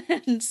vibe.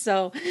 And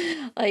so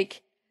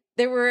like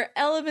there were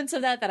elements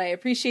of that I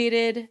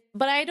appreciated,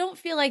 but I don't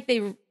feel like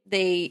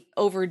they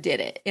overdid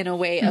it in a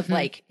way of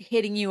like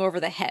hitting you over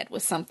the head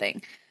with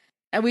something.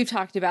 And we've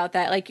talked about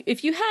that. Like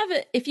if you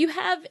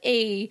have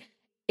a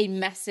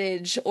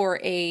message or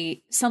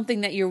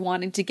something that you're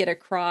wanting to get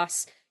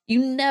across, you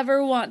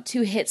never want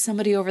to hit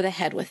somebody over the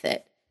head with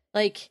it.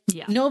 Like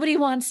nobody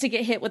wants to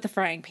get hit with a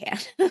frying pan.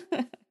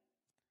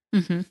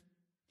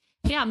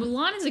 Yeah,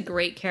 Mulan is a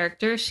great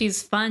character.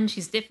 She's fun.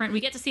 She's different. We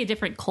get to see a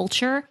different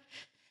culture,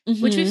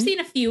 which we've seen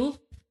a few,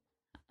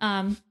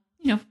 quite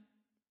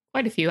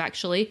a few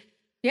actually.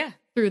 Yeah,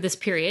 through this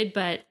period.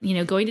 But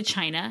going to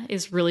China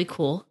is really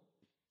cool.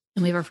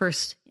 And we have our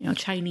first,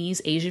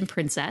 Chinese Asian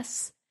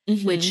princess,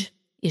 which,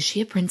 is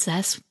she a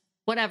princess?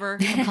 Whatever.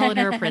 I'm calling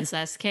her a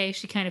princess, okay?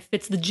 She kind of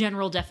fits the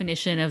general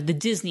definition of the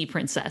Disney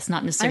princess,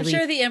 not necessarily I'm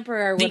sure the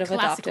emperor would have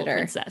adopted her.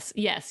 Princess.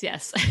 Yes.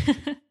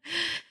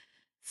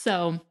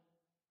 So,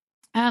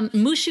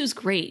 Mushu's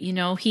great.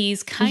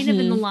 He's kind of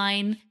in the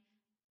line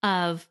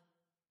of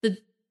the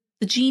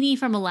genie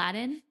from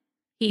Aladdin.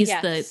 He's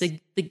the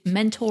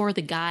mentor,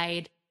 the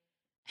guide,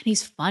 and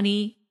he's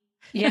funny.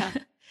 Yeah.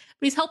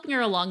 But he's helping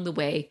her along the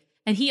way.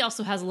 And he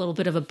also has a little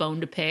bit of a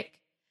bone to pick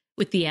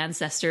with the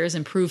ancestors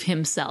and prove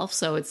himself.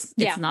 So it's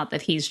not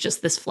that he's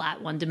just this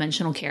flat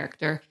one-dimensional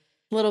character.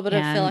 A little bit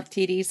of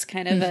Philoctetes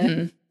kind of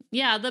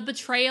the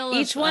betrayal.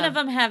 Each one of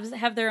them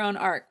have their own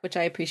arc, which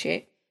I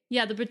appreciate.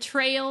 Yeah, the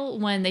betrayal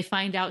when they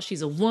find out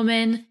she's a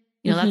woman,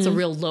 that's a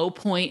real low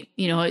point.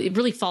 It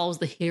really follows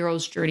the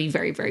hero's journey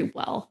very, very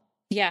well.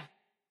 Yeah.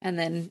 And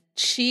then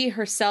she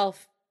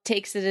herself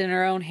takes it in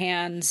her own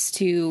hands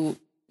to,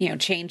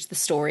 change the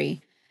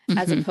story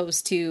as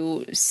opposed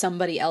to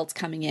somebody else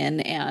coming in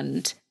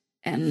and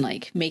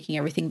like making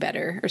everything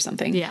better or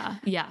something.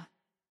 Yeah.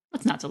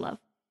 What's not to love?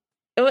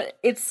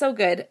 It's so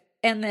good.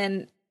 And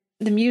then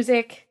the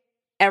music,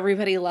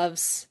 everybody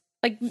loves.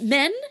 Like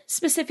men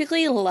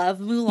specifically love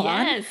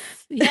Mulan.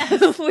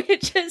 Yes.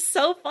 Which is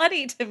so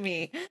funny to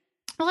me.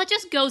 Well, it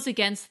just goes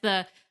against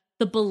the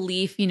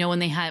belief,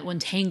 when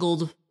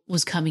Tangled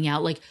was coming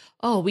out, like,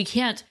 oh, we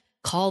can't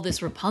call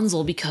this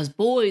Rapunzel because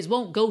boys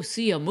won't go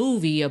see a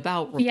movie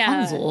about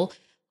Rapunzel.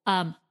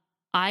 Yeah.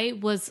 I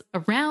was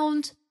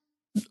around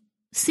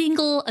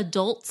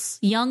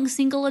young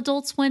single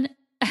adults when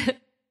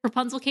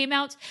Rapunzel came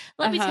out.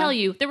 Let me tell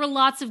you, there were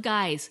lots of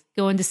guys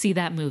going to see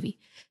that movie.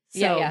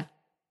 So,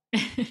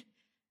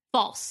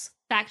 false.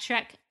 Fact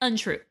check,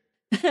 untrue.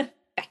 Fact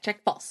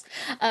check, false.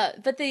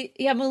 But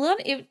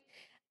Mulan,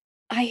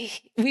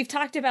 we've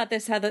talked about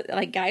this, how the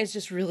like guys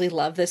just really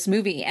love this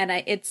movie. And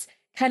it's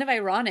kind of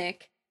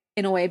ironic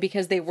in a way,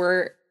 because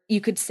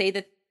you could say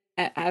that,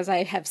 as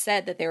I have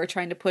said, that they were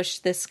trying to push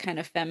this kind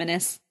of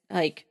feminist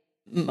like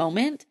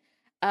moment.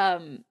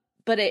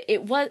 But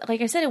it was,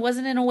 like I said, it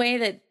wasn't in a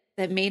way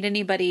that made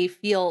anybody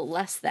feel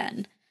less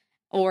than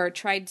or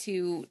tried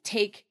to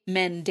take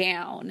men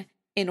down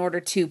in order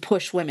to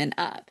push women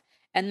up.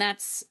 And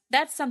that's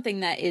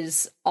something that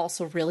is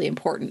also really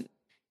important.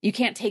 You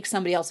can't take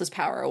somebody else's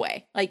power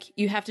away. Like,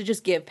 you have to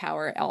just give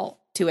power all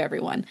to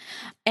everyone.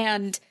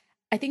 And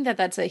I think that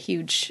that's a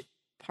huge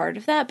part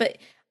of that. But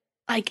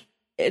like,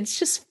 it's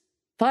just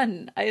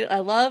fun. I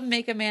love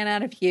Make a Man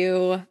Out of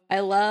You. I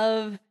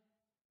love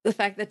the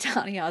fact that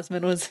Donny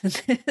Osmond was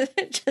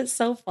just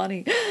so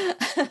funny.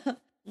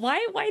 Why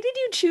did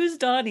you choose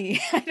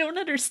Donny? I don't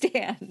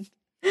understand.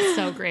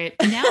 So great.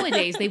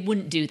 Nowadays, they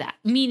wouldn't do that,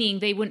 meaning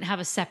they wouldn't have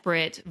a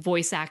separate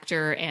voice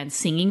actor and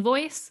singing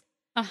voice.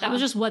 That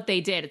was just what they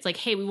did. It's like,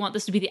 hey, we want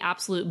this to be the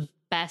absolute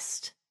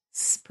best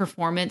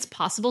performance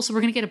possible. So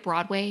we're going to get a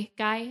Broadway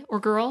guy or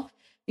girl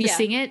to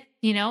sing it.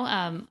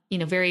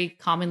 Very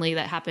commonly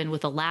that happened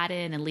with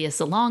Aladdin and Lea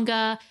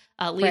Salonga.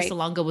 Lea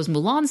Salonga was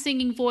Mulan's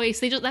singing voice.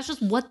 That's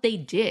just what they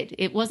did.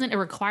 It wasn't a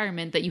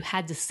requirement that you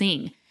had to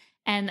sing.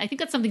 And I think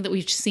that's something that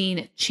we've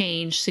seen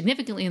change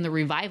significantly in the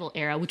revival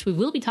era, which we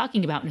will be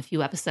talking about in a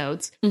few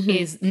episodes,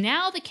 is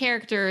now the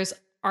characters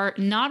are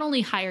not only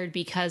hired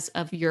because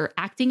of your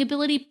acting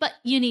ability, but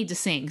you need to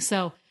sing.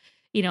 So,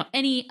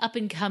 any up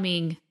and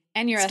coming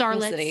and your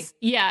starlets, ethnicity.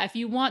 Yeah, if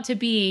you want to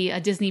be a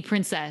Disney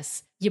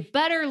princess, you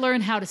better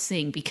learn how to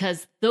sing,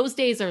 because those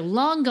days are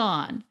long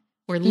gone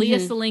where Lea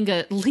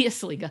Salonga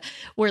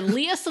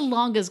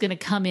is going to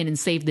come in and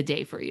save the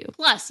day for you.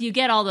 Plus, you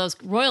get all those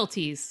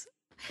royalties.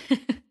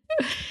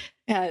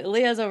 Yeah,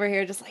 Leah's over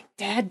here just like,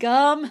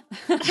 dadgum.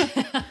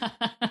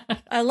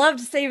 I loved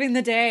saving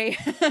the day.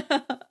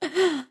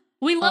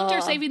 We loved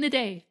her saving the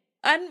day.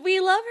 And we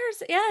love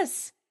her.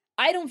 Yes.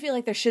 I don't feel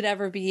like there should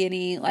ever be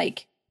any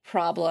like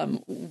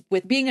problem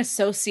with being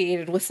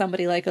associated with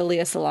somebody like a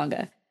Lea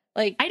Salonga.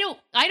 Like, I don't,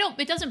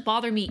 it doesn't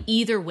bother me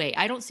either way.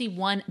 I don't see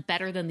one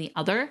better than the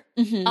other.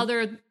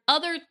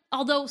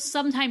 Although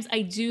sometimes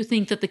I do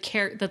think that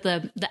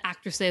the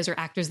actresses or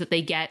actors that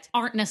they get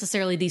aren't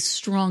necessarily the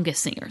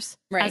strongest singers,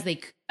 right? As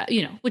they,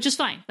 which is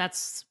fine.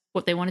 That's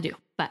what they want to do.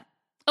 But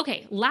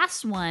okay,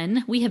 last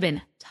one. We have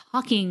been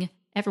talking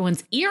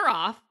everyone's ear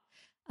off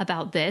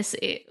about this.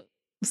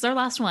 It's our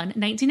last one,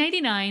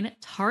 1999,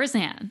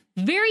 Tarzan.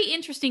 Very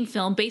interesting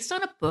film based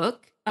on a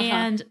book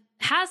and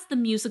has the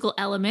musical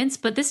elements,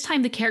 but this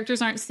time the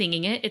characters aren't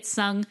singing it. It's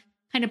sung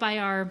kind of by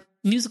our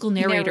musical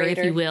narrator. If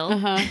you will.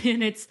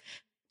 And it's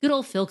good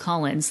old Phil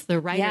Collins, the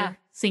writer,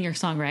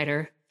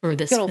 singer-songwriter for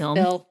this film.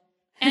 Phil.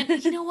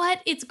 And you know what?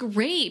 It's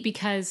great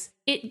because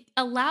it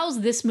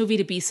allows this movie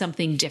to be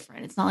something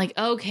different. It's not like,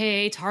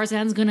 okay,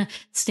 Tarzan's going to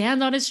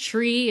stand on his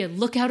tree and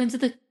look out into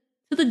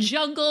the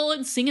jungle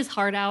and sing his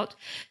heart out.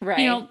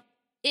 Right.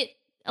 It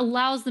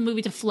allows the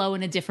movie to flow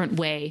in a different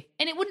way.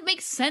 And it wouldn't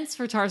make sense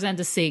for Tarzan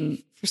to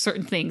sing for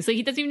certain things. Like,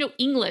 he doesn't even know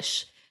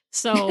English.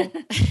 So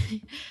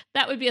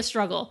that would be a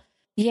struggle.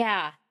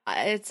 Yeah,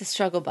 it's a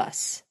struggle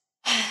bus.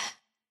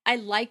 I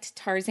liked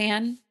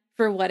Tarzan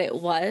for what it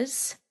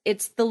was.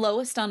 It's the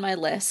lowest on my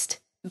list,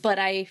 but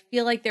I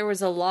feel like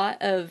there's a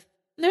lot of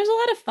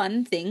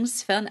fun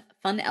things, fun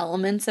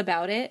elements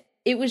about it.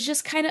 It was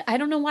just kind of, I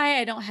don't know why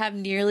I don't have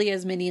nearly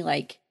as many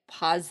like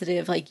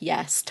positive, like,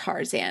 yes,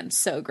 Tarzan,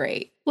 so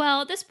great.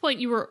 Well, at this point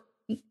you were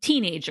a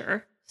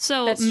teenager,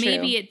 so that's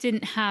maybe true. It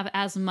didn't have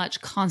as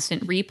much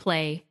constant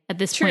replay at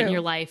this point in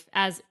your life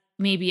as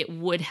maybe it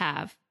would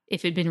have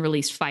if it had been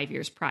released 5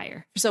 years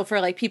prior. So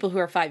for like people who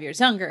are 5 years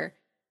younger,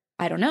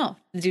 I don't know.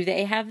 Do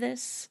they have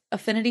this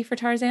affinity for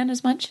Tarzan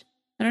as much?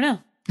 I don't know.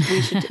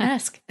 We should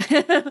ask.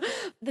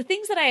 The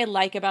things that I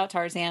like about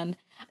Tarzan,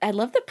 I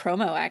love the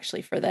promo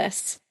actually for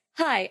this.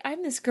 Hi,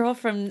 I'm this girl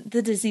from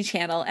the Disney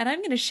Channel, and I'm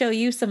going to show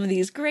you some of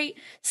these great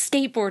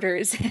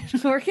skateboarders.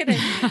 And we're going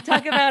to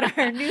talk about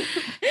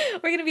we're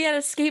going to be at a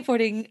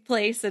skateboarding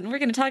place, and we're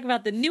going to talk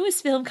about the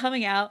newest film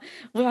coming out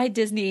by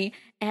Disney,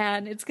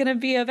 and it's going to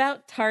be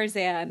about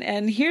Tarzan.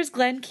 And here's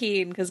Glenn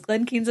Keane, because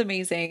Glenn Keane's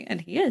amazing, and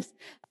he is.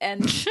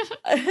 And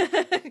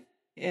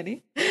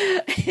Annie,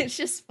 it's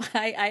just,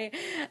 I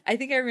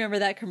think I remember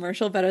that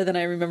commercial better than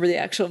I remember the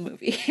actual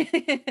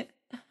movie.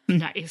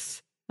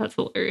 Nice. That's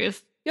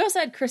hilarious. You also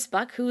had Chris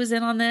Buck, who was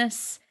in on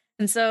this.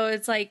 And so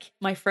it's like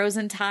my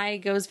Frozen tie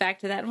goes back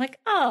to that. I'm like,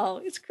 oh,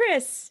 it's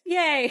Chris.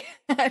 Yay.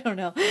 I don't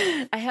know.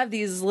 I have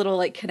these little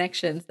like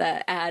connections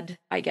that add,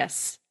 I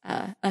guess,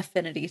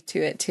 affinity to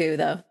it too,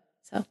 though.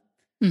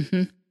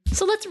 So.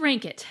 So let's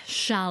rank it,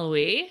 shall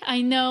we?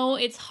 I know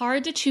it's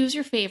hard to choose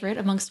your favorite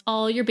amongst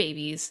all your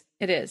babies.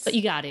 It is. But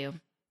you got to.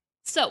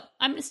 So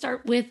I'm going to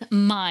start with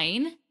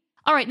mine.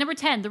 All right, number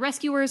 10, The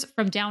Rescuers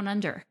from Down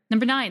Under.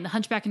 Number 9, The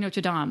Hunchback of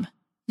Notre Dame.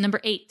 Number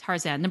 8,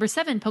 Tarzan. Number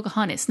 7,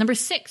 Pocahontas. Number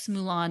 6,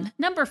 Mulan.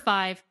 Number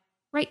 5,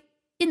 right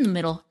in the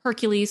middle,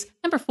 Hercules.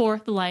 Number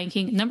 4, The Lion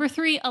King. Number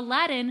 3,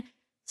 Aladdin,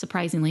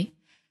 surprisingly.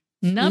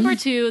 Number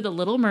 2, The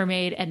Little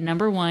Mermaid. And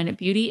number 1,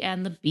 Beauty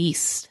and the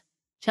Beast.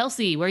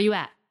 Chelsea, where are you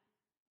at?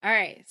 All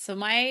right. So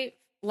my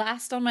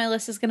last on my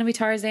list is going to be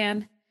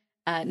Tarzan.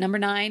 Number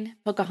 9,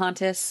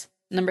 Pocahontas.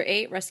 Number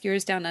 8,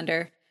 Rescuers Down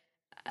Under.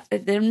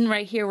 Then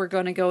right here, we're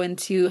going to go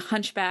into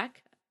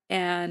Hunchback.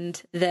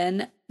 And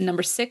then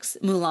number 6,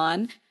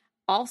 Mulan.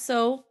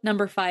 Also,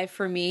 number 5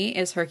 for me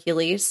is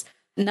Hercules.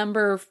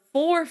 Number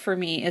 4 for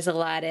me is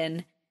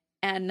Aladdin.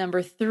 And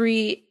number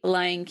 3,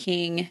 Lion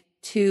King.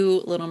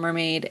 2, Little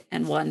Mermaid.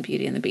 And 1,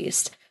 Beauty and the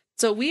Beast.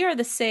 So we are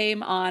the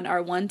same on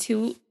our 1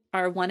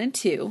 and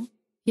 2.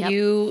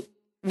 Yep.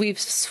 We've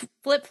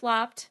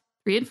flip-flopped.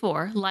 3 and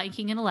 4, Lion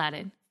King and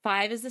Aladdin.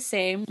 5 is the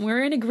same.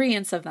 We're in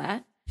agreement of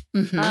that.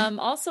 Mm-hmm.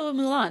 Also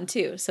Mulan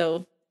too.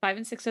 So 5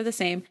 and 6 are the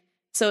same.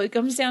 So it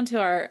comes down to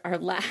our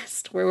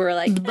last, where we're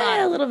like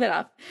a little bit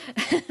up.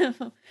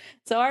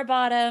 So our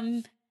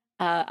bottom,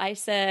 I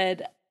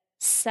said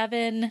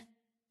 7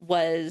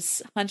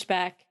 was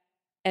Hunchback,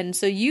 and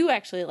so you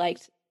actually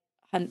liked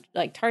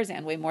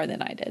Tarzan way more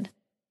than I did.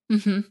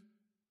 Mm-hmm.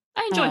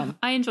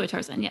 I enjoy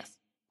Tarzan. Yes.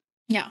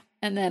 Yeah,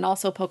 and then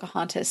also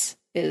Pocahontas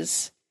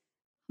is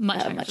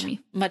much higher for me.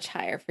 Much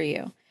higher for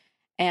you.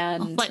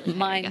 And slightly higher,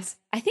 mine,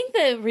 I think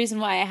the reason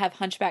why I have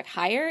Hunchback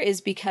higher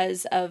is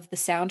because of the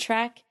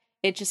soundtrack.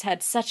 It just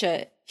had such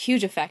a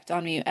huge effect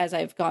on me as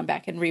I've gone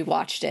back and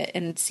rewatched it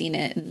and seen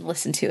it and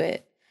listened to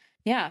it.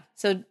 Yeah.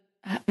 So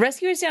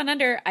Rescuers Down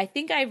Under, I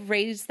think I've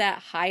raised that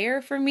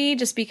higher for me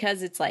just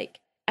because it's like,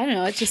 I don't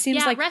know, it just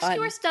seems like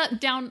Rescuers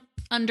Down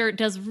Under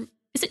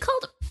is it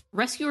called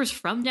Rescuers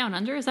from Down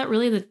Under? Is that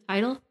really the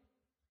title?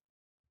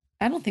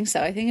 I don't think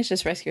so. I think it's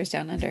just Rescuers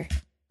Down Under.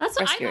 That's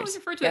what I always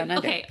refer to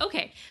it.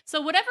 Okay.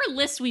 So whatever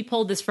list we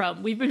pulled this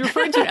from, we've been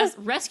referring to it as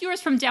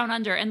Rescuers from Down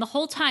Under. And the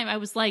whole time I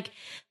was like,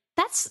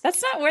 that's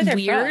not where they're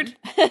weird.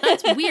 From.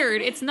 That's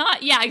weird. It's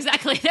not. Yeah,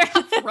 exactly. They're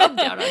not from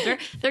Down Under.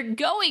 They're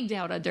going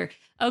down under.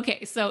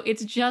 Okay, so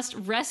it's just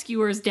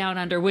Rescuers Down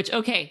Under, which,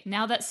 okay,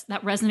 now that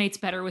resonates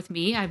better with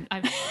me. I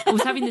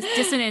was having this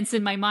dissonance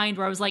in my mind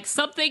where I was like,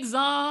 something's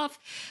off.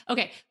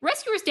 Okay,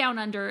 Rescuers Down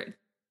Under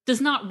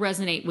does not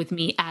resonate with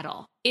me at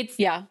all. It's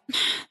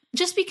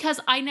just because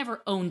I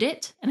never owned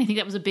it. And I think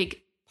that was a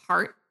big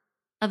part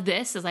of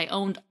this, as I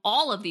owned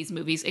all of these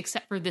movies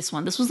except for this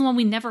one. This was the one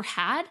we never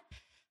had.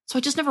 So I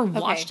just never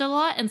watched a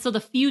lot. And so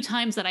the few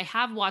times that I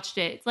have watched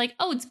it, it's like,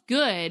 oh, it's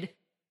good.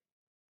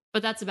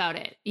 But that's about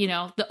it. You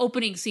know, the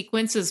opening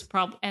sequence is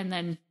and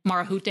then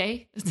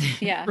Marahute.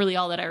 Yeah. Really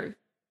all that I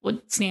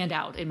would stand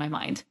out in my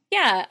mind.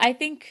 Yeah. I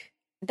think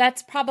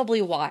that's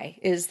probably why,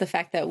 is the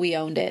fact that we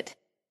owned it.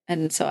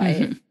 And so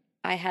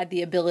I had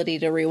the ability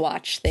to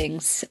rewatch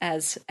things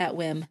as at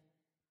whim.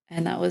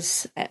 And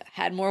that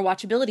had more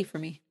watchability for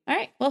me. All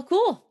right. Well,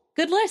 cool.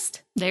 Good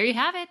list. There you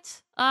have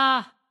it.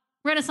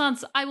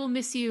 Renaissance, I will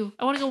miss you.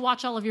 I want to go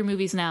watch all of your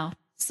movies now.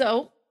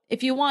 So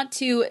if you want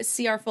to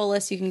see our full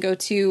list, you can go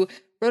to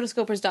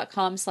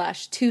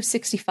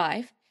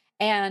rotoscopers.com/265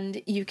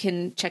 and you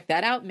can check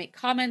that out, make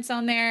comments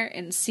on there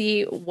and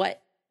see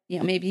what,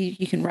 maybe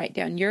you can write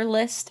down your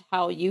list,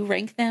 how you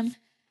rank them.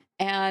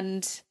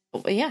 And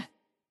yeah,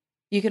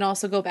 you can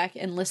also go back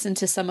and listen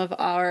to some of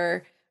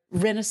our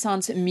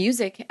Renaissance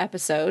music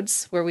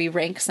episodes where we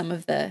rank some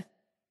of the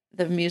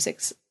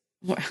musics,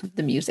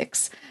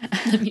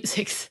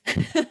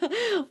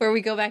 where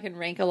we go back and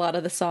rank a lot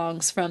of the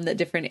songs from the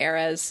different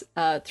eras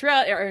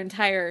throughout our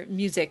entire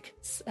music.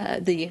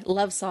 The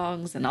love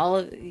songs and all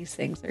of these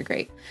things are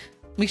great.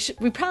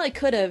 We probably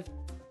could have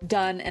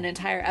done an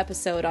entire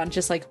episode on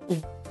just like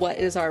what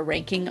is our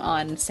ranking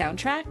on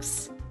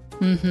soundtracks.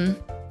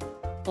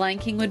 Lion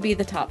King would be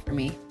the top for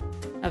me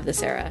of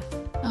this era.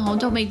 Oh,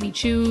 don't make me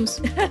choose.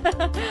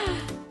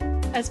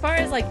 As far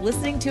as like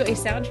listening to a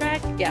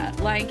soundtrack, yeah,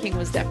 Lion King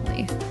was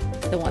definitely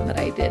the one that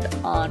I did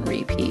on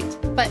repeat.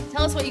 But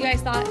tell us what you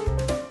guys thought.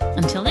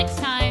 Until next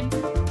time,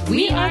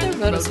 we are the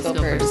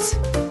Rotoscopers.